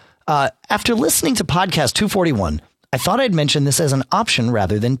said, after listening to podcast 241, I thought I'd mention this as an option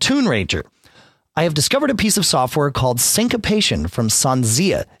rather than TuneRanger. I have discovered a piece of software called Syncopation from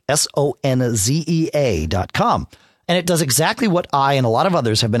Sonzea, SONZEA.com. And it does exactly what I and a lot of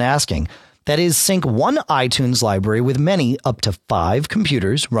others have been asking. That is, sync one iTunes library with many, up to 5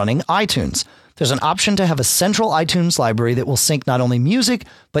 computers running iTunes. There's an option to have a central iTunes library that will sync not only music,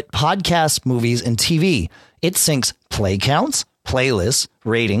 but podcasts, movies, and TV. It syncs play counts, playlists,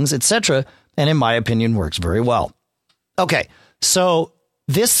 ratings, etc., and in my opinion, works very well. Okay, so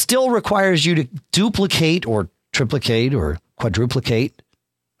this still requires you to duplicate or triplicate or quadruplicate.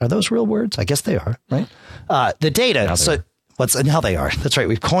 Are those real words? I guess they are, right? The data. Now they are. That's right.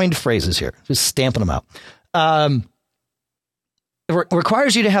 We've coined phrases here. Just stamping them out. It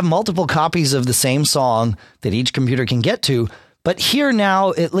requires you to have multiple copies of the same song that each computer can get to. But here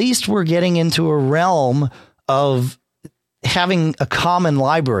now, at least we're getting into a realm of having a common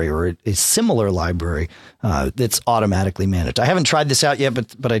library or a similar library that's automatically managed. I haven't tried this out yet,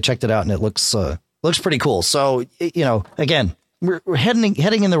 but I checked it out and it looks pretty cool. So, you know, again, we're heading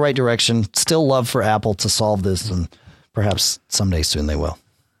in the right direction. Still love for Apple to solve this, and perhaps someday soon they will.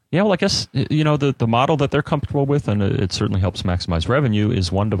 Yeah, well, I guess, you know, the model that they're comfortable with, and it certainly helps maximize revenue,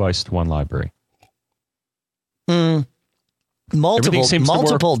 is one device to one library.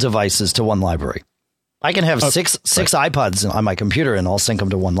 Multiple devices to one library. I can have six iPods on my computer and I'll sync them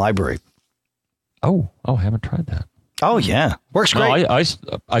to one library. Oh, I haven't tried that. Oh, yeah. Works great. No,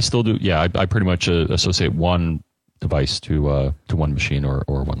 I still do. Yeah, I pretty much associate one device to one machine or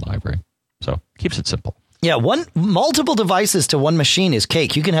one library. So keeps it simple. Yeah, multiple devices to one machine is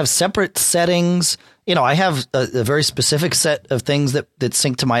cake. You can have separate settings. You know, I have a very specific set of things that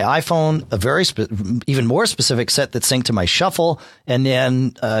sync to my iPhone, a very even more specific set that sync to my Shuffle, and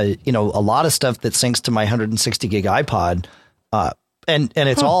then you know, a lot of stuff that syncs to my 160 gig iPod. And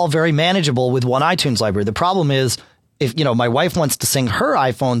it's all very manageable with one iTunes library. The problem is, if you know, my wife wants to sync her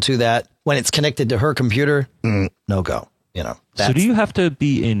iPhone to that when it's connected to her computer, no go. You know. So do you have to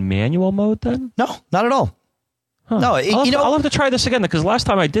be in manual mode then? No, not at all. Huh. No, I'll have to try this again, because last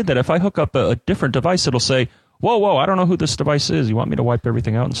time I did that, if I hook up a different device, it'll say, whoa, I don't know who this device is. You want me to wipe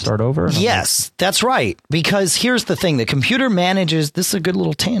everything out and start over? And yes, that's right. Because here's the thing. The computer manages, this is a good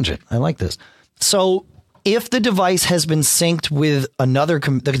little tangent. I like this. So if the device has been synced with another,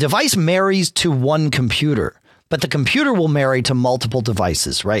 the device marries to one computer, but the computer will marry to multiple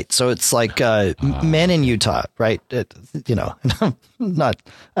devices, right? So it's like men in Utah, right? You know, I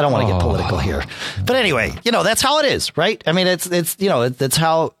don't want to get political here, but anyway, you know, that's how it is, right? I mean, it's you know, that's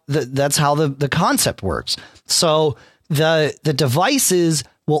how the concept works. So the devices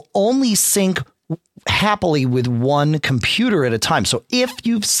will only sync happily with one computer at a time. So if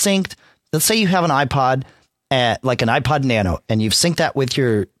you've synced, let's say you have an iPod, like an iPod Nano, and you've synced that with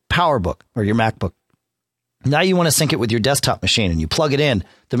your PowerBook or your MacBook. Now you want to sync it with your desktop machine and you plug it in.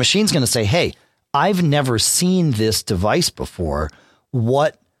 The machine's going to say, hey, I've never seen this device before.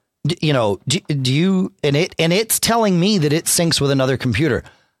 What, you know, do you, and it's telling me that it syncs with another computer.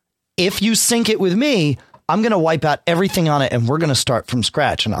 If you sync it with me, I'm going to wipe out everything on it and we're going to start from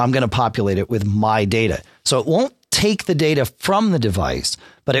scratch and I'm going to populate it with my data. So it won't take the data from the device,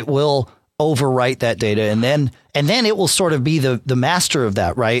 but it will overwrite that data, and then it will sort of be the master of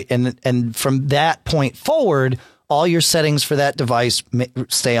that, right? And from that point forward, all your settings for that device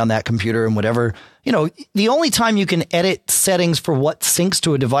stay on that computer, and whatever, you know, the only time you can edit settings for what syncs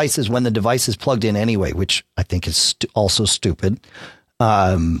to a device is when the device is plugged in anyway, which I think is also stupid.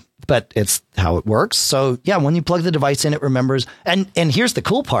 But it's how it works. So yeah, when you plug the device in, it remembers. And here's the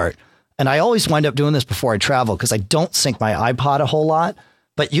cool part. And I always wind up doing this before I travel because I don't sync my iPod a whole lot.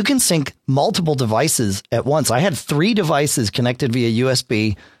 But you can sync multiple devices at once. I had 3 devices connected via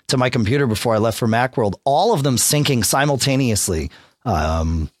USB to my computer before I left for Macworld, all of them syncing simultaneously. You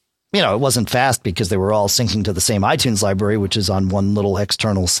know, it wasn't fast because they were all syncing to the same iTunes library, which is on one little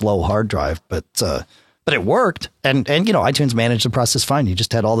external slow hard drive. But it worked. And you know, iTunes managed the process fine. You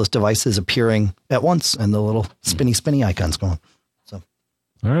just had all those devices appearing at once and the little spinny icons going. So,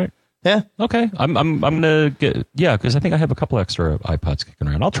 all right. Yeah. Okay. I'm gonna get because I think I have a couple extra iPods kicking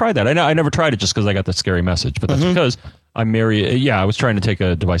around. I'll try that. I never tried it just because I got that scary message, but that's because I'm married. Yeah, I was trying to take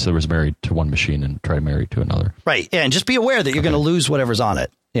a device that was married to one machine and try to marry it to another. Right. Yeah, and just be aware that you're going to lose whatever's on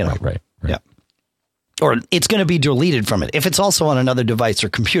it. You know. Right. Yeah. Or it's going to be deleted from it. If it's also on another device or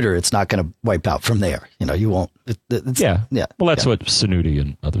computer, it's not going to wipe out from there. You know, you won't. Yeah. Well, that's what Synuity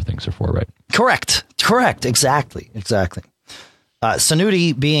and other things are for, right? Correct. Exactly.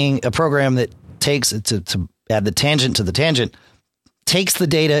 Synuity being a program that takes to add the tangent to the tangent, takes the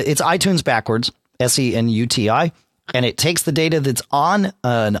data. It's iTunes backwards, SENUTI, and it takes the data that's on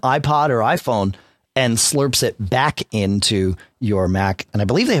an iPod or iPhone and slurps it back into your Mac. And I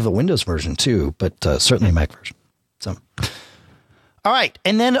believe they have a Windows version too, but certainly a Mac version. So, all right,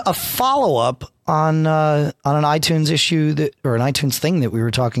 and then a follow up on an iTunes issue or an iTunes thing that we were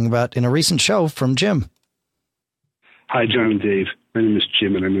talking about in a recent show from Jim. Hi, John and Dave. My name is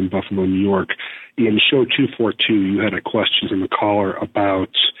Jim, and I'm in Buffalo, New York. In show 242, you had a question from the caller about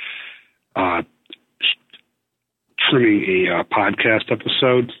trimming a podcast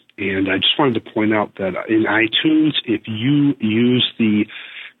episode. And I just wanted to point out that in iTunes, if you use the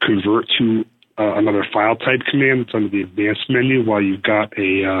convert to another file type command that's under the advanced menu while you've got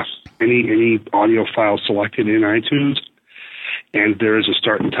any audio file selected in iTunes, and there is a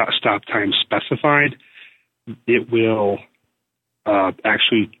start and stop time specified, it will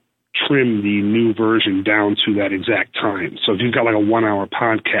actually trim the new version down to that exact time. So if you've got like a 1 hour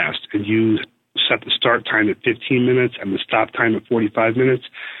podcast and you set the start time at 15 minutes and the stop time at 45 minutes,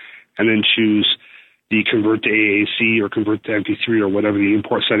 and then choose the convert to AAC or convert to MP3 or whatever the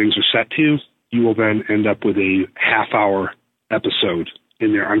import settings are set to, you will then end up with a half-hour episode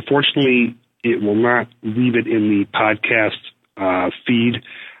in there. Unfortunately, it will not leave it in the podcast feed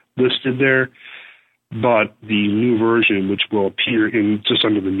listed there, but the new version, which will appear in just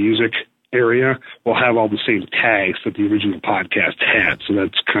under the music area, will have all the same tags that the original podcast had. So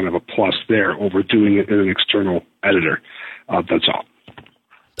that's kind of a plus there over doing it in an external editor. That's all.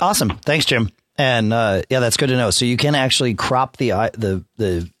 Awesome. Thanks, Jim. And yeah, that's good to know. So you can actually crop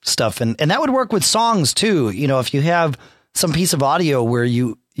the stuff, and that would work with songs too. You know, if you have some piece of audio where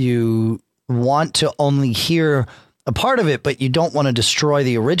you want to only hear a part of it, but you don't want to destroy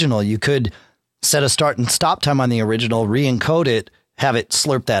the original, you could set a start and stop time on the original, re-encode it, have it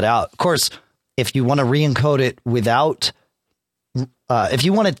slurp that out. Of course, if you want to re-encode it without, if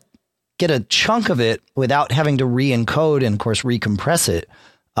you want to get a chunk of it without having to re-encode and, of course, recompress it,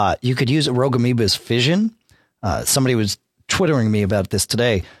 you could use Rogue Amoeba's Fission. Somebody was twittering me about this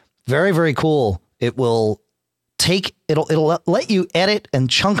today. Very, very cool. It'll let you edit and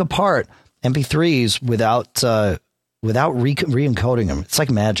chunk apart MP3s without re-encoding them. It's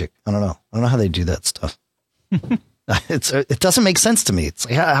like magic. I don't know how they do that stuff. It doesn't make sense to me. It's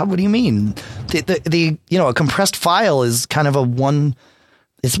like, what do you mean? A compressed file is kind of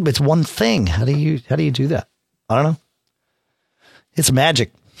it's one thing. How do you do that? I don't know. It's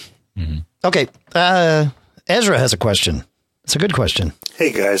magic. Mm-hmm. Okay. Ezra has a question. It's a good question.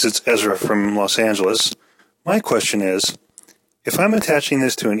 Hey guys, it's Ezra from Los Angeles. My question is, if I'm attaching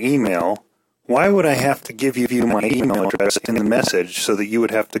this to an email, why would I have to give you my email address in the message so that you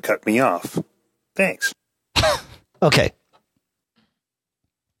would have to cut me off? Thanks. Okay.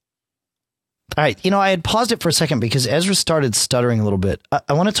 All right. I had paused it for a second because Ezra started stuttering a little bit.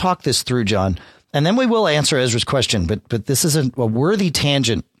 I want to talk this through, John, and then we will answer Ezra's question, but this is a worthy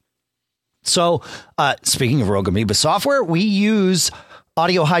tangent. So, speaking of Rogue Amoeba software, we use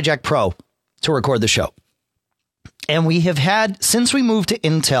Audio Hijack Pro to record the show. And we have had, since we moved to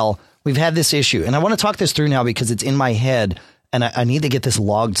Intel, we've had this issue. And I want to talk this through now because it's in my head and I need to get this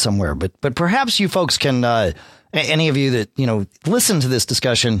logged somewhere. But perhaps you folks can, any of you that, listen to this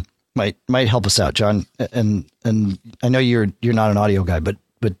discussion might help us out, John. And I know you're not an audio guy, but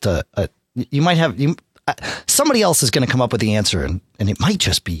you might have, somebody else is going to come up with the answer and it might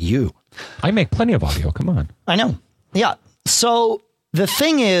just be you. I make plenty of audio. Come on. I know. Yeah. So the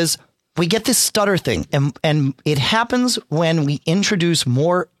thing is, we get this stutter thing, and it happens when we introduce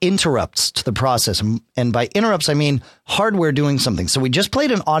more interrupts to the process. And by interrupts, I mean hardware doing something. So we just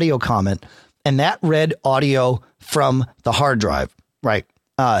played an audio comment, and that read audio from the hard drive, right?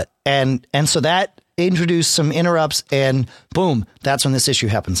 And so that introduced some interrupts, and boom, that's when this issue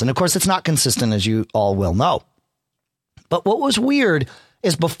happens. And of course, it's not consistent, as you all well know. But what was weird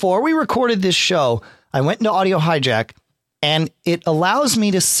is before we recorded this show, I went into Audio Hijack, and it allows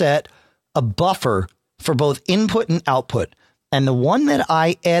me to set a buffer for both input and output. And the one that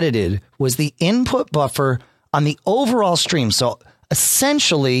I edited was the input buffer on the overall stream. So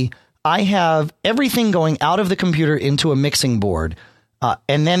essentially, I have everything going out of the computer into a mixing board.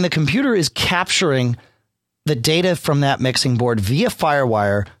 And then the computer is capturing the data from that mixing board via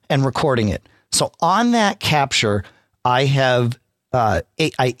FireWire and recording it. So on that capture, I have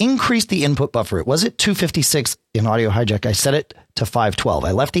I increased the input buffer. It was at 256 in Audio Hijack. I set it to 512.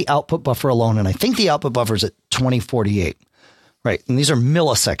 I left the output buffer alone, and I think the output buffer is at 2048. Right, and these are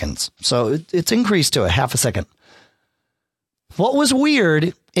milliseconds, so it's increased to a half a second. What was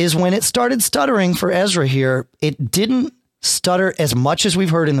weird is when it started stuttering for Ezra here, it didn't stutter as much as we've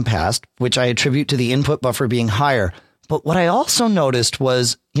heard in the past, which I attribute to the input buffer being higher. But what I also noticed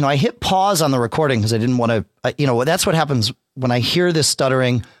was, I hit pause on the recording because I didn't want to, that's what happens when I hear this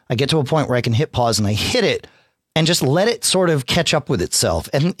stuttering. I get to a point where I can hit pause and I hit it and just let it sort of catch up with itself.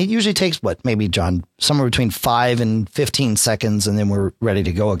 And it usually takes maybe, John, somewhere between 5 and 15 seconds, and then we're ready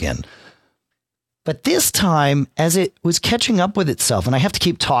to go again. But this time, as it was catching up with itself, and I have to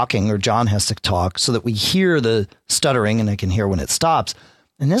keep talking, or John has to talk so that we hear the stuttering and I can hear when it stops.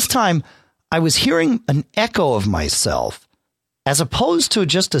 And this time I was hearing an echo of myself as opposed to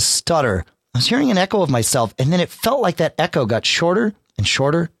just a stutter. I was hearing an echo of myself, and then it felt like that echo got shorter and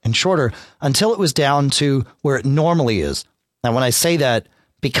shorter and shorter until it was down to where it normally is. Now, when I say that,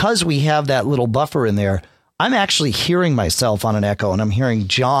 because we have that little buffer in there, I'm actually hearing myself on an echo, and I'm hearing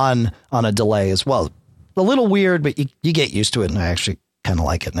John on a delay as well. A little weird, but you get used to it, and I actually kind of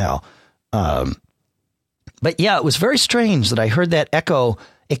like it now. But yeah, it was very strange that I heard that echo.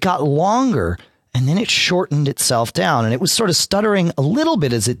 It got longer, and then it shortened itself down, and it was sort of stuttering a little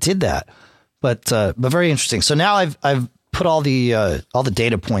bit as it did that. But very interesting. So now I've put all the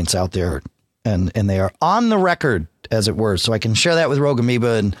data points out there, and they are on the record, as it were. So I can share that with Rogue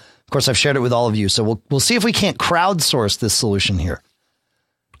Amoeba, and of course I've shared it with all of you. So we'll see if we can't crowdsource this solution here.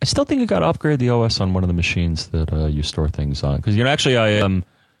 I still think you got to upgrade the OS on one of the machines that you store things on, because actually I am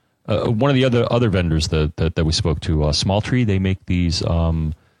one of the other vendors that we spoke to, Smalltree. They make these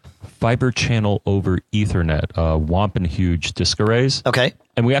fiber channel over Ethernet, Wamp and Huge disk arrays. Okay.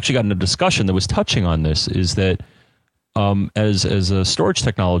 And we actually got in a discussion that was touching on this, is that as a storage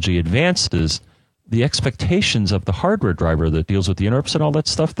technology advances, the expectations of the hardware driver that deals with the interrupts and all that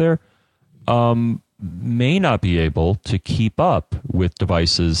stuff there may not be able to keep up with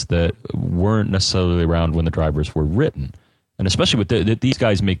devices that weren't necessarily around when the drivers were written. And especially with these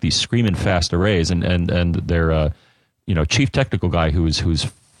guys make these screaming fast arrays, and their chief technical guy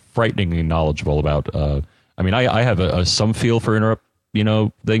who's frighteningly knowledgeable about. I have some feel for interrupt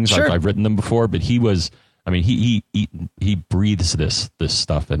things. Sure. I've written them before, but he was. He breathes this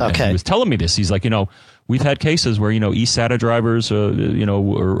stuff, and he was telling me this. He's like, we've had cases where eSATA drivers,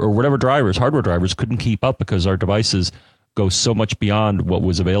 or whatever drivers, hardware drivers, couldn't keep up because our devices go so much beyond what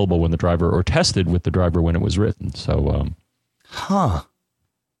was available when the driver, or tested with the driver when it was written. So,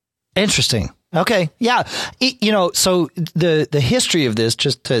 Interesting. Okay, yeah. So the history of this,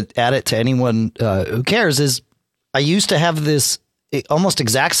 just to add it to anyone who cares, is I used to have this almost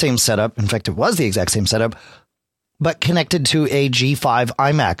exact same setup. In fact, it was the exact same setup, but connected to a G5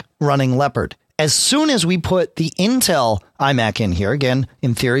 iMac running Leopard. As soon as we put the Intel iMac in here, again,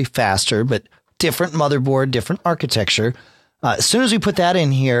 in theory, faster, but different motherboard, different architecture. As soon as we put that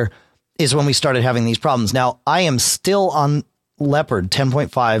in here is when we started having these problems. Now, I am still on Leopard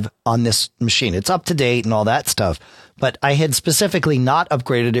 10.5 on this machine. It's up to date and all that stuff, but I had specifically not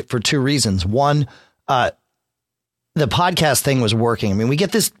upgraded it for two reasons. One, the podcast thing was working. I mean, we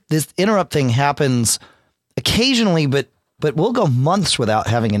get this interrupt thing happens occasionally, but we'll go months without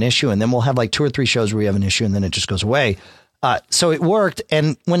having an issue. And then we'll have like 2 or 3 shows where we have an issue and then it just goes away. So it worked.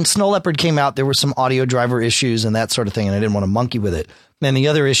 And when Snow Leopard came out, there were some audio driver issues and that sort of thing. And I didn't want to monkey with it. And the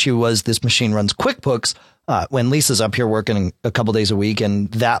other issue was this machine runs QuickBooks when Lisa's up here working a couple days a week. And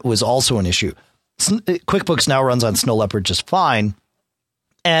that was also an issue. QuickBooks now runs on Snow Leopard just fine.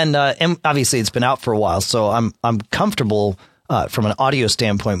 And obviously it's been out for a while, so I'm comfortable from an audio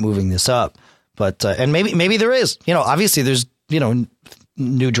standpoint moving this up. But and maybe there is, obviously there's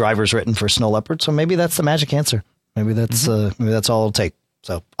new drivers written for Snow Leopard, so maybe that's the magic answer. Maybe that's all it'll take.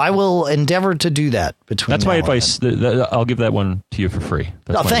 So I will endeavor to do that. That's my advice. I'll give that one to you for free.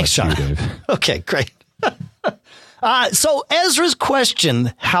 That's thanks, Sean. Dave. Okay, great. So Ezra's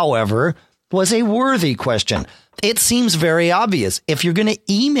question, however, was a worthy question. It seems very obvious. If you're going to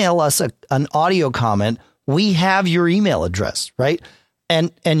email us an audio comment, we have your email address, right?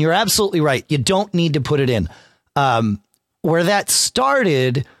 And you're absolutely right. You don't need to put it in. Where that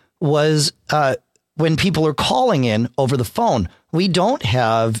started was when people are calling in over the phone. We don't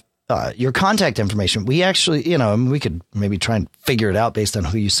have your contact information. We actually, we could maybe try and figure it out based on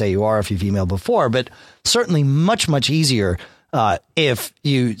who you say you are if you've emailed before, but certainly much, much easier if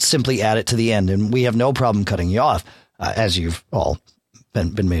you simply add it to the end, and we have no problem cutting you off, as you've all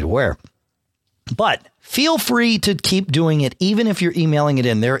been made aware. But feel free to keep doing it, even if you're emailing it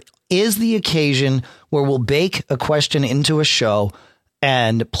in. There is the occasion where we'll bake a question into a show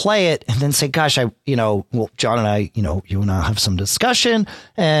and play it and then say, gosh, John and I, you and I have some discussion,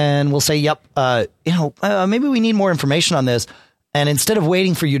 and we'll say, yep, maybe we need more information on this. And instead of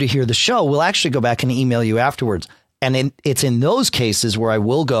waiting for you to hear the show, we'll actually go back and email you afterwards. And it's in those cases where I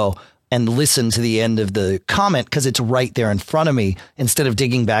will go and listen to the end of the comment because it's right there in front of me, instead of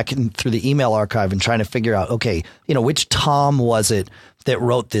digging back through the email archive and trying to figure out, okay, which Tom was it that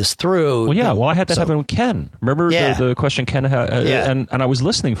wrote this through? Well, yeah. Well, I had that happen with Ken. Remember the question Ken had? And I was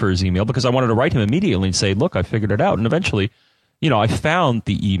listening for his email because I wanted to write him immediately and say, look, I figured it out. And eventually, I found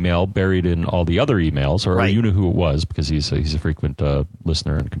the email buried in all the other emails, or you knew who it was because he's a frequent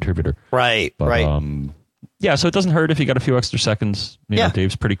listener and contributor. Right. But, right. Yeah, so it doesn't hurt if you got a few extra seconds.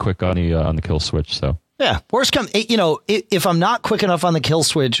 Dave's pretty quick on the kill switch. So yeah, worst come, if I'm not quick enough on the kill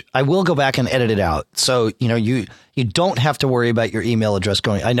switch, I will go back and edit it out. So you don't have to worry about your email address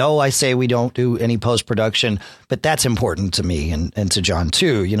going. I know I say we don't do any post production, but that's important to me and to John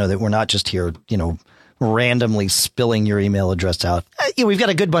too. That we're not just here, randomly spilling your email address out. We've got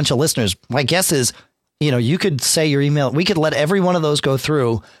a good bunch of listeners. My guess is, you could say your email. We could let every one of those go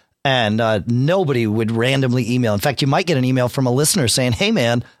through. And nobody would randomly email. In fact, you might get an email from a listener saying, hey,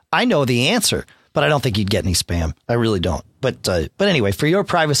 man, I know the answer, but I don't think you'd get any spam. I really don't. But anyway, for your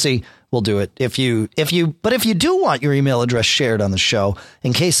privacy, we'll do it. If you do want your email address shared on the show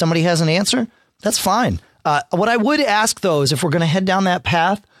in case somebody has an answer, that's fine. What I would ask, though, is if we're going to head down that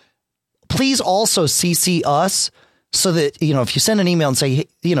path, please also CC us. So that, if you send an email and say,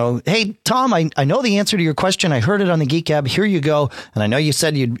 hey, Tom, I know the answer to your question. I heard it on the Geek Gab. Here you go. And I know you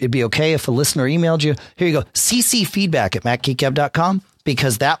said it'd be okay if a listener emailed you. Here you go. CC feedback at MacGeekGab.com,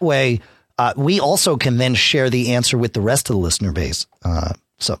 because that way we also can then share the answer with the rest of the listener base.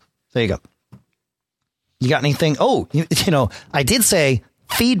 So there you go. You got anything? Oh, I did say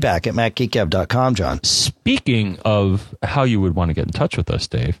feedback at MacGeekGab.com, John. Speaking of how you would want to get in touch with us,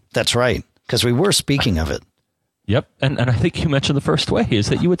 Dave. That's right. Because we were speaking of it. Yep. And I think you mentioned the first way is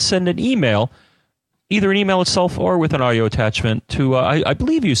that you would send an email either an email itself or with an audio attachment to, I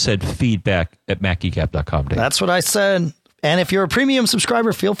believe you said feedback@macgeekgab.com, Dave. That's what I said. And if you're a premium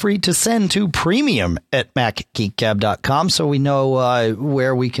subscriber, feel free to send to premium@macgeekgab.com so we know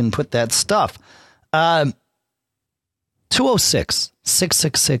where we can put that stuff.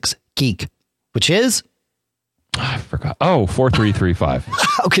 206-666-GEEK, which is? I forgot. Oh, 4335.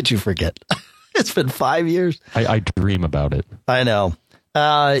 How could you forget? It's been 5 years. I dream about it. I know.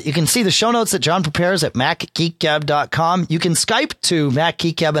 You can see the show notes that John prepares at macgeekgab.com. You can Skype to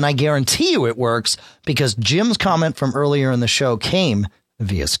MacGeekGab, and I guarantee you it works because Jim's comment from earlier in the show came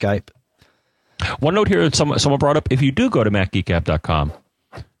via Skype. One note here that someone brought up, if you do go to macgeekgab.com,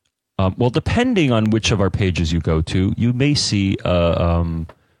 well, depending on which of our pages you go to, you may see,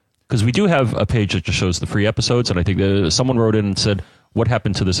 because we do have a page that just shows the free episodes, and I think someone wrote in and said, what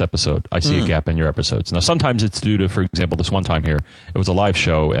happened to this episode? I see a gap in your episodes. Now, sometimes it's due to, for example, this one time here, it was a live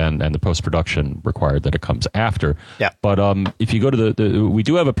show and the post-production required that it comes after. Yeah. But if you go to we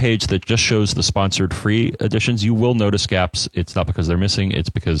do have a page that just shows the sponsored free editions. You will notice gaps. It's not because they're missing. It's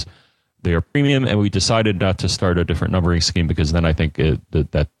because they are premium, and we decided not to start a different numbering scheme because then I think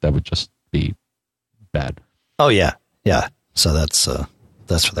that would just be bad. Oh, yeah. Yeah. So that's where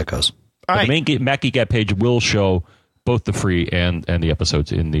that goes. All right. The main MacGeekGab page will show both the free and the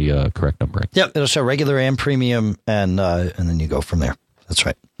episodes in the correct numbering. Yep, it'll show regular and premium, and then you go from there. That's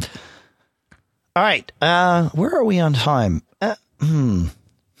right. All right, where are we on time? I don't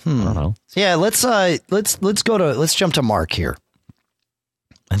know. Yeah, let's jump to Mark here.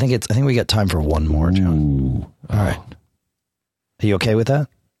 I think we got time for one more, John. Ooh. All right. Are you okay with that?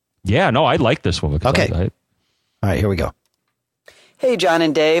 Yeah, no, I like this one. Okay. All right, here we go. Hey, John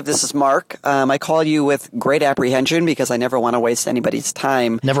and Dave, this is Mark. I call you with great apprehension because I never want to waste anybody's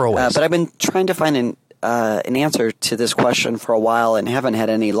time. Never a waste. But I've been trying to find an answer to this question for a while and haven't had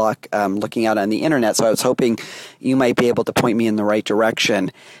any luck looking out on the internet. So I was hoping you might be able to point me in the right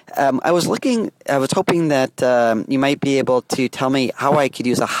direction. I was hoping that you might be able to tell me how I could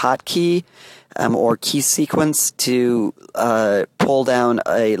use a hotkey or key sequence to pull down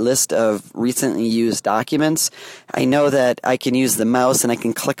a list of recently used documents. I know that I can use the mouse and I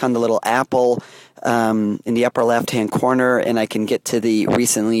can click on the little apple in the upper left-hand corner and I can get to the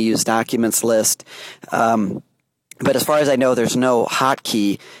recently used documents list. But as far as I know, there's no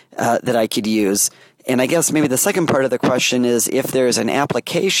hotkey that I could use. And I guess maybe the second part of the question is if there's an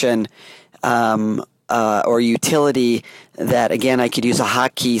application or utility that, again, I could use a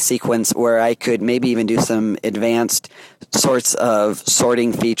hotkey sequence where I could maybe even do some advanced sorts of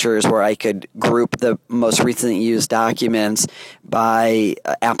sorting features where I could group the most recently used documents by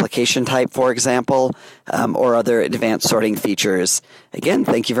application type, for example, or other advanced sorting features. Again,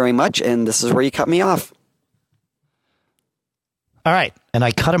 thank you very much, and this is where you cut me off. All right, and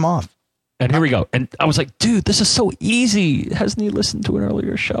I cut him off. And here we go. And I was like, dude, this is so easy. Hasn't he listened to an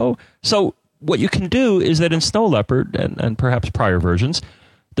earlier show? So what you can do is that in Snow Leopard and perhaps prior versions,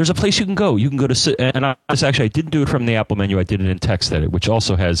 there's a place you can go. You can go to, and I didn't do it from the Apple menu. I did it in TextEdit, which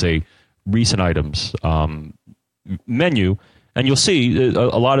also has a recent items menu. And you'll see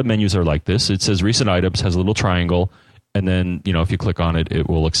a lot of menus are like this. It says recent items, has a little triangle, and then if you click on it, it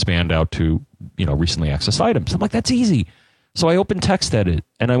will expand out to recently accessed items. I'm like, that's easy. So I opened TextEdit,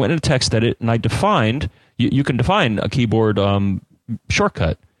 and I went into TextEdit, and I defined. You can define a keyboard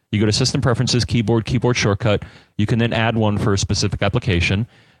shortcut. You go to System Preferences, Keyboard Shortcut. You can then add one for a specific application.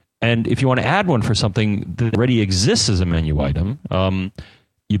 And if you want to add one for something that already exists as a menu item,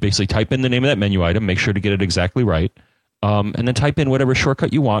 you basically type in the name of that menu item, make sure to get it exactly right, and then type in whatever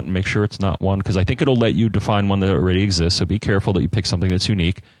shortcut you want and make sure it's not one, because I think it'll let you define one that already exists, so be careful that you pick something that's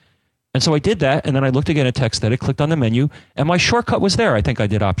unique. And so I did that, and then I looked again at TextEdit, clicked on the menu, and my shortcut was there. I think I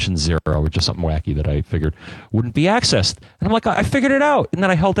did Option 0, or just something wacky that I figured wouldn't be accessed. And I'm like, I figured it out. And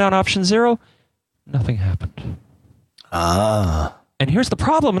then I held down Option 0. Nothing happened. And here's the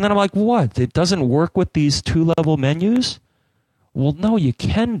problem. And then I'm like, what? It doesn't work with these two-level menus? Well, no, you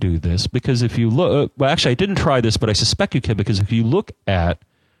can do this, because if you look... well, actually, I didn't try this, but I suspect you can, because if you look at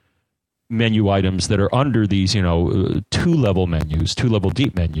menu items that are under these, two-level menus, two-level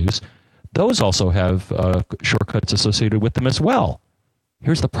deep menus, those also have shortcuts associated with them as well.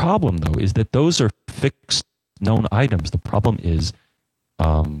 Here's the problem, though, is that those are fixed known items. The problem is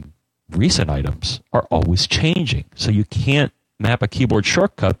recent items are always changing. So you can't map a keyboard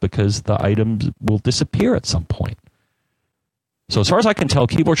shortcut because the items will disappear at some point. So as far as I can tell,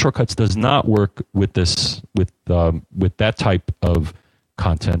 keyboard shortcuts does not work with this with that type of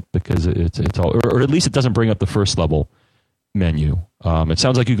content, because it's all, or at least it doesn't bring up the first level menu. It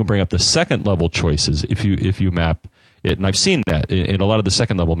sounds like you can bring up the second level choices if you map And I've seen that in a lot of the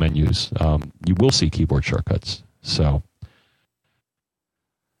second level menus. You will see keyboard shortcuts. So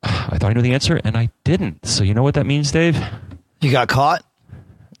I thought I knew the answer, and I didn't. So you know what that means, Dave? You got caught?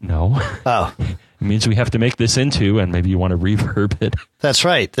 No. Oh. It means we have to make this into, and maybe you want to reverb it. That's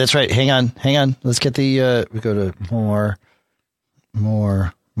right. Hang on. Let's get the, we go to more.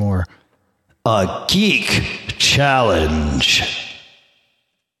 A geek challenge.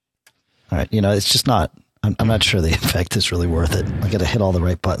 All right. It's just not, I'm not sure the effect is really worth it. I got to hit all the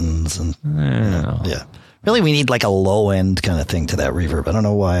right buttons and yeah. Really, we need like a low end kind of thing to that reverb. I don't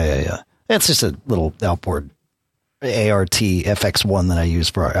know why. It's just a little outboard ART FX1 that I use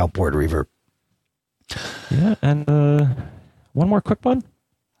for our outboard reverb. Yeah, and one more quick one.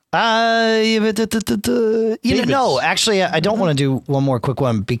 No, actually, I don't want to do one more quick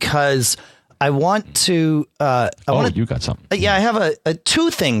one because I want to. You got something. Yeah, I have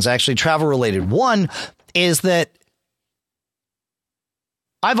two things actually travel related. One is that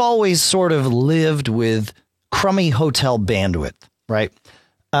I've always sort of lived with crummy hotel bandwidth, right?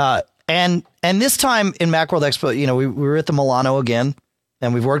 And this time in Macworld Expo, we were at the Milano again,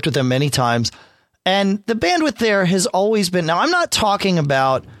 and we've worked with them many times. And the bandwidth there has always been. Now, I'm not talking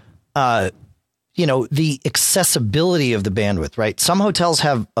about, the accessibility of the bandwidth, right? Some hotels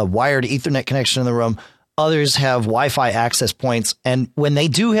have a wired Ethernet connection in the room. Others have Wi-Fi access points. And when they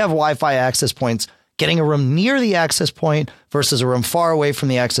do have Wi-Fi access points, getting a room near the access point versus a room far away from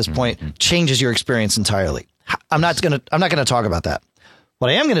the access point changes your experience entirely. I'm not going to talk about that. What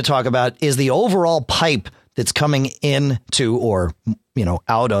I am going to talk about is the overall pipe that's coming into or,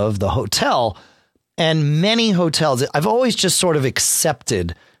 out of the hotel. And many hotels, I've always just sort of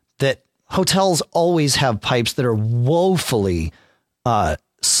accepted that hotels always have pipes that are woefully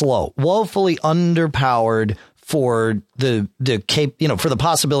slow, woefully underpowered for the for the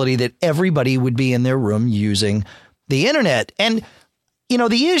possibility that everybody would be in their room using the internet. And,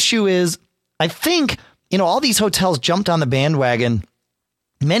 the issue is, I think, all these hotels jumped on the bandwagon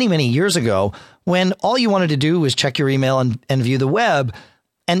many, many years ago when all you wanted to do was check your email and view the web.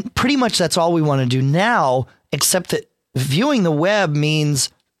 And pretty much that's all we want to do now, except that viewing the web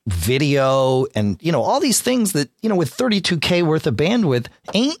means video and, all these things that, with 32K worth of bandwidth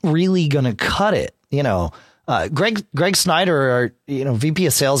ain't really going to cut it. Greg Snyder, our, VP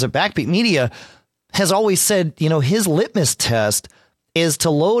of sales at Backbeat Media, has always said, his litmus test is to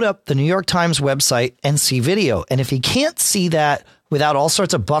load up the New York Times website and see video. And if he can't see that without all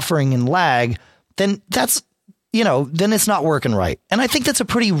sorts of buffering and lag, then that's, then it's not working right. And I think that's a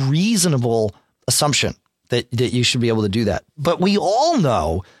pretty reasonable assumption that you should be able to do that. But we all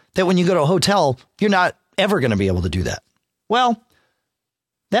know that when you go to a hotel, you're not ever going to be able to do that. Well,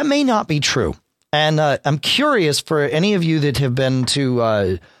 that may not be true. And I'm curious for any of you that have been to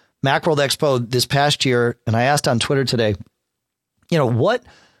Macworld Expo this past year, and I asked on Twitter today, what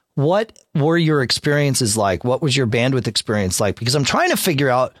were your experiences like? What was your bandwidth experience like? Because I'm trying to figure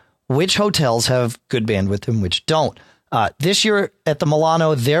out which hotels have good bandwidth and which don't. This year at the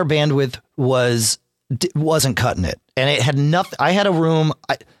Milano, their bandwidth wasn't cutting it. And it had nothing. I had a room.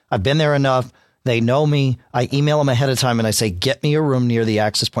 I've been there enough. They know me. I email them ahead of time and I say, get me a room near the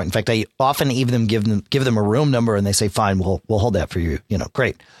access point. In fact, I often even give them a room number and they say, fine, we'll hold that for you.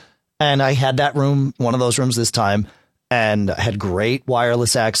 Great. And I had that room, one of those rooms this time, and I had great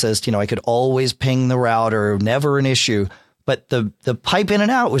wireless access. I could always ping the router, never an issue. But the pipe in and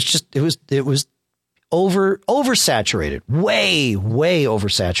out was just, it was oversaturated, way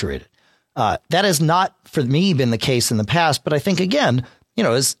oversaturated. That has not for me been the case in the past. But I think, again,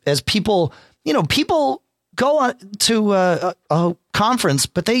 as people, people go on to a conference,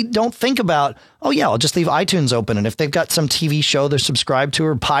 but they don't think about, I'll just leave iTunes open. And if they've got some TV show they're subscribed to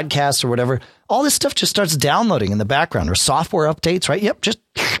or podcasts or whatever, all this stuff just starts downloading in the background or software updates, right? Yep. Just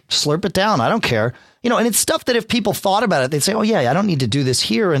slurp it down. I don't care. And it's stuff that if people thought about it, they'd say, I don't need to do this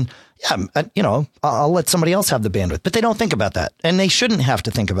here. And I'll let somebody else have the bandwidth, but they don't think about that. And they shouldn't have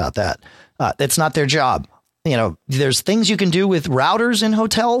to think about that. That's not their job. There's things you can do with routers in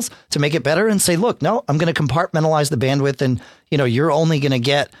hotels to make it better and say, look, no, I'm going to compartmentalize the bandwidth and, you're only going to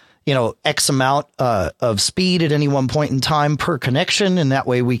get, X amount of speed at any one point in time per connection. And that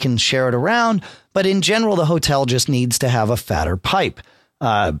way we can share it around. But in general, the hotel just needs to have a fatter pipe.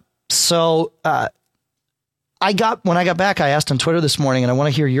 When I got back, I asked on Twitter this morning, and I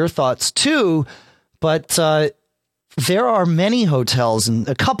want to hear your thoughts too. But there are many hotels, and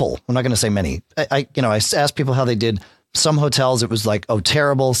a couple. I'm not going to say many. I asked people how they did. Some hotels, it was like,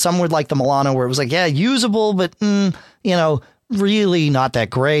 terrible. Some were like the Milano, where it was like, usable, but really not that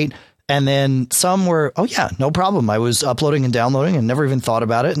great. And then some were, oh yeah, no problem. I was uploading and downloading and never even thought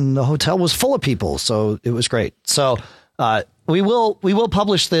about it. And the hotel was full of people. So it was great. So we will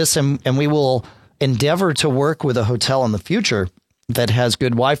publish this and we will endeavor to work with a hotel in the future that has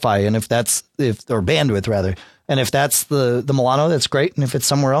good Wi-Fi. And or bandwidth rather. And if that's the Milano, that's great. And if it's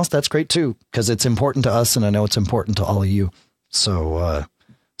somewhere else, that's great too, because it's important to us. And I know it's important to all of you. So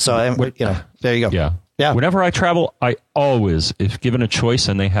there you go. Yeah. Yeah. Whenever I travel, I always, if given a choice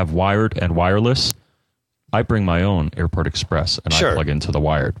and they have wired and wireless, I bring my own Airport Express and I plug into the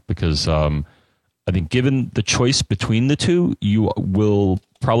wired because I think given the choice between the two, you will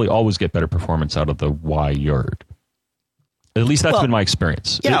probably always get better performance out of the wired. At least that's been my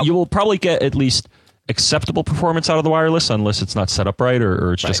experience. Yeah. You will probably get at least acceptable performance out of the wireless unless it's not set up right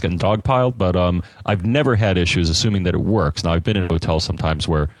or it's just getting dogpiled. But I've never had issues assuming that it works. Now, I've been in hotels sometimes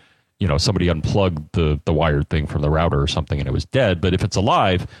where somebody unplugged the wired thing from the router or something and it was dead. But if it's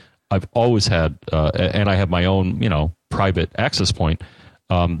alive, I've always had, and I have my own, private access point.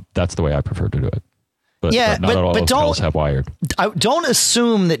 That's the way I prefer to do it. But not all hotels have wired. Don't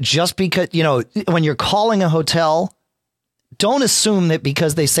assume that just because, when you're calling a hotel, don't assume that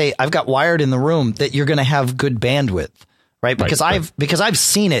because they say I've got wired in the room that you're going to have good bandwidth, right? Because I've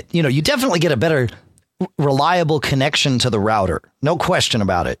seen it. You definitely get a better reliable connection to the router. No question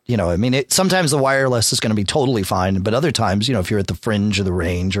about it. Sometimes the wireless is going to be totally fine, but other times, if you're at the fringe of the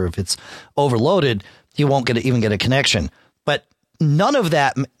range or if it's overloaded, you won't even get a connection. But none of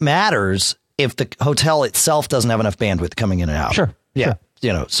that matters if the hotel itself doesn't have enough bandwidth coming in and out. Sure. Yeah.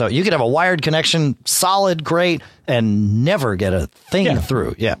 Sure. So you could have a wired connection, solid, great, and never get a thing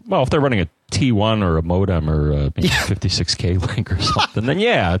through. Yeah. Well, if they're running a T1 or a modem or a 56K link or something, then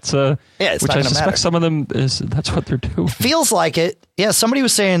it's it's which not I suspect matter. some of them that's what they're doing. Feels like it. Yeah. Somebody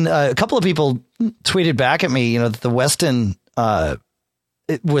was saying a couple of people tweeted back at me, that the Westin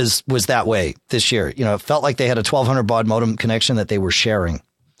it was that way this year. It felt like they had a 1200 baud modem connection that they were sharing.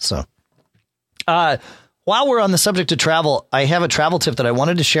 So, while we're on the subject of travel, I have a travel tip that I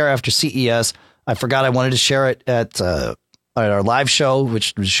wanted to share after CES. I forgot I wanted to share it at our live show,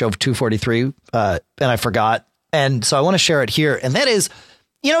 which was show 243, and I forgot. And so I want to share it here. And that is,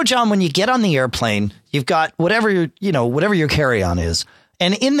 John, when you get on the airplane, you've got whatever your carry-on is.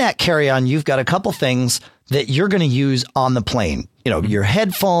 And in that carry-on, you've got a couple things that you're going to use on the plane. Your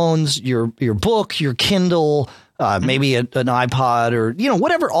headphones, your book, your Kindle, maybe an iPod or,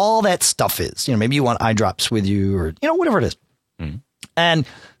 whatever all that stuff is. Maybe you want eye drops with you or, whatever it is. Mm. And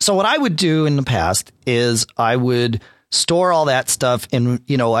so what I would do in the past is I would store all that stuff in,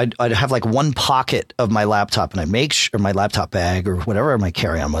 I'd have like one pocket of my laptop and I'd make sure my laptop bag or whatever my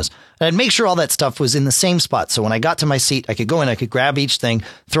carry-on was. And I'd make sure all that stuff was in the same spot. So when I got to my seat, I could go in, I could grab each thing,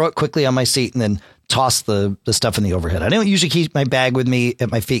 throw it quickly on my seat and then toss the stuff in the overhead. I don't usually keep my bag with me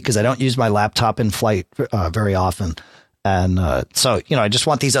at my feet because I don't use my laptop in flight very often. And so, I just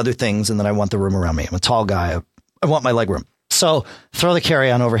want these other things and then I want the room around me. I'm a tall guy. I want my leg room. So throw the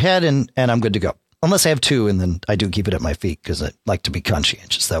carry-on overhead and I'm good to go. Unless I have two, and then I do keep it at my feet because I like to be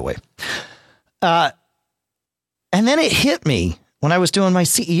conscientious that way. And then it hit me when I was doing my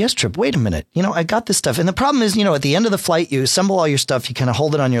CES trip. Wait a minute. I got this stuff. And the problem is, at the end of the flight, you assemble all your stuff. You kind of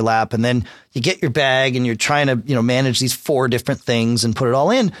hold it on your lap and then you get your bag and you're trying to, manage these 4 different things and put it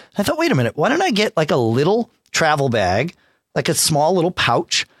all in. And I thought, wait a minute. Why don't I get like a little travel bag, like a small little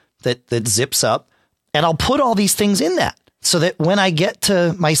pouch that zips up and I'll put all these things in that. So that when I get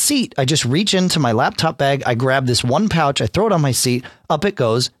to my seat, I just reach into my laptop bag, I grab this one pouch, I throw it on my seat, up it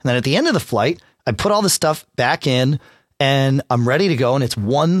goes. And then at the end of the flight, I put all the stuff back in and I'm ready to go. And it's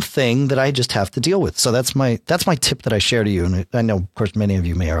one thing that I just have to deal with. So that's my tip that I share to you. And I know, of course, many of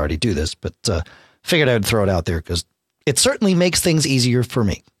you may already do this, but figured I would throw it out there because it certainly makes things easier for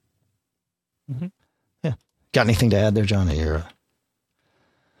me. Mm-hmm. Yeah. Got anything to add there, John?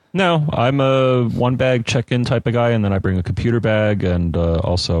 No, I'm a one bag check-in type of guy, and then I bring a computer bag and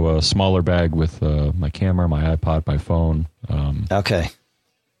also a smaller bag with my camera, my iPod, my phone. Okay.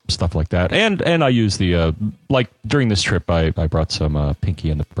 Stuff like that. And I use the, like during this trip, I brought some Pinky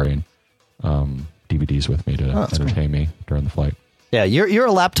and the Brain DVDs with me to entertain me during the flight. Yeah, you're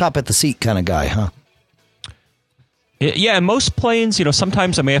a laptop at the seat kind of guy, huh? Yeah, most planes,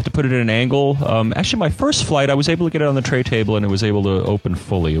 sometimes I may have to put it at an angle. Actually, my first flight, I was able to get it on the tray table, and it was able to open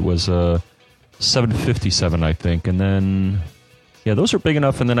fully. It was 757, I think. And then, those are big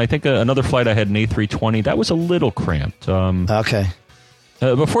enough. And then I think another flight I had an A320. That was a little cramped. Okay.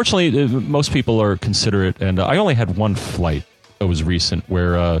 But fortunately, most people are considerate. And I only had one flight that was recent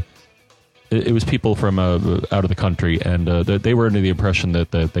where it was people from out of the country, and they were under the impression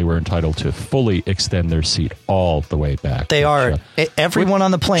that they were entitled to fully extend their seat all the way back. They are. Everyone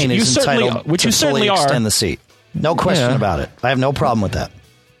on the plane is entitled to fully extend the seat. No question about it. I have no problem with that.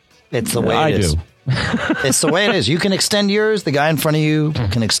 It's the way it is. It's the way it is. You can extend yours. The guy in front of you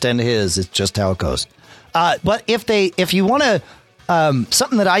can extend his. It's just how it goes. But if you want to,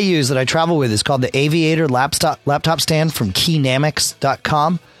 something that I use that I travel with is called the Aviator laptop stand from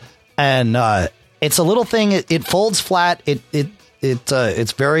Keynamics.com. And it's a little thing. It folds flat.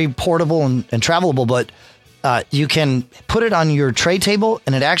 It's very portable and travelable, but you can put it on your tray table,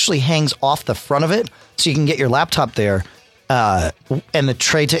 and it actually hangs off the front of it, so you can get your laptop there. And the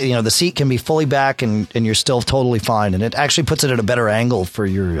tray, the seat can be fully back, and you're still totally fine. And it actually puts it at a better angle for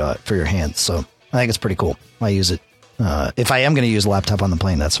your hands. So I think it's pretty cool. I use it. If I am going to use a laptop on the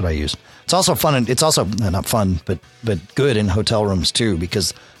plane, that's what I use. It's also fun, and it's also not fun, but good in hotel rooms too,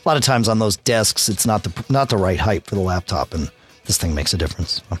 because a lot of times on those desks, it's not the right height for the laptop, and this thing makes a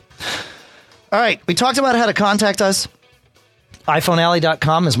difference. So. All right, we talked about how to contact us.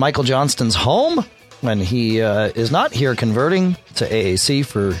 iPhonealley.com is Michael Johnston's home when he is not here converting to AAC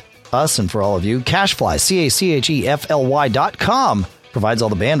for us and for all of you. Cashfly, CACHEFLY.com provides all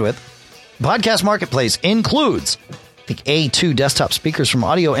the bandwidth. Podcast Marketplace includes the A2 desktop speakers from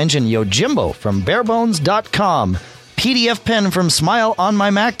Audio Engine, Yojimbo from barebones.com, PDF pen from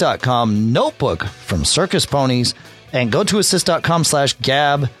smileonmymac.com, notebook from Circus Ponies, and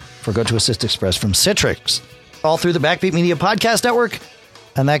gotoassist.com/gab for GoToAssist Express from Citrix. All through the Backbeat Media Podcast Network.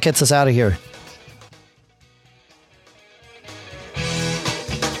 And that gets us out of here.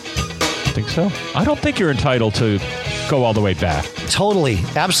 Think so? I don't think you're entitled to go all the way back. Totally.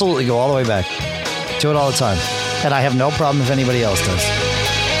 Absolutely go all the way back. Do it all the time. And I have no problem if anybody else does.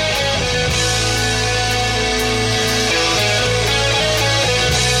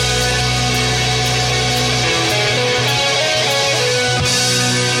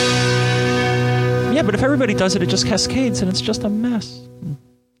 Yeah, but if everybody does it, it just cascades and it's just a mess.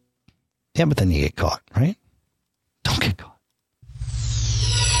 Yeah, but then you get caught, right? Don't get caught.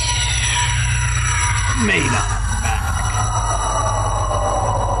 Made up.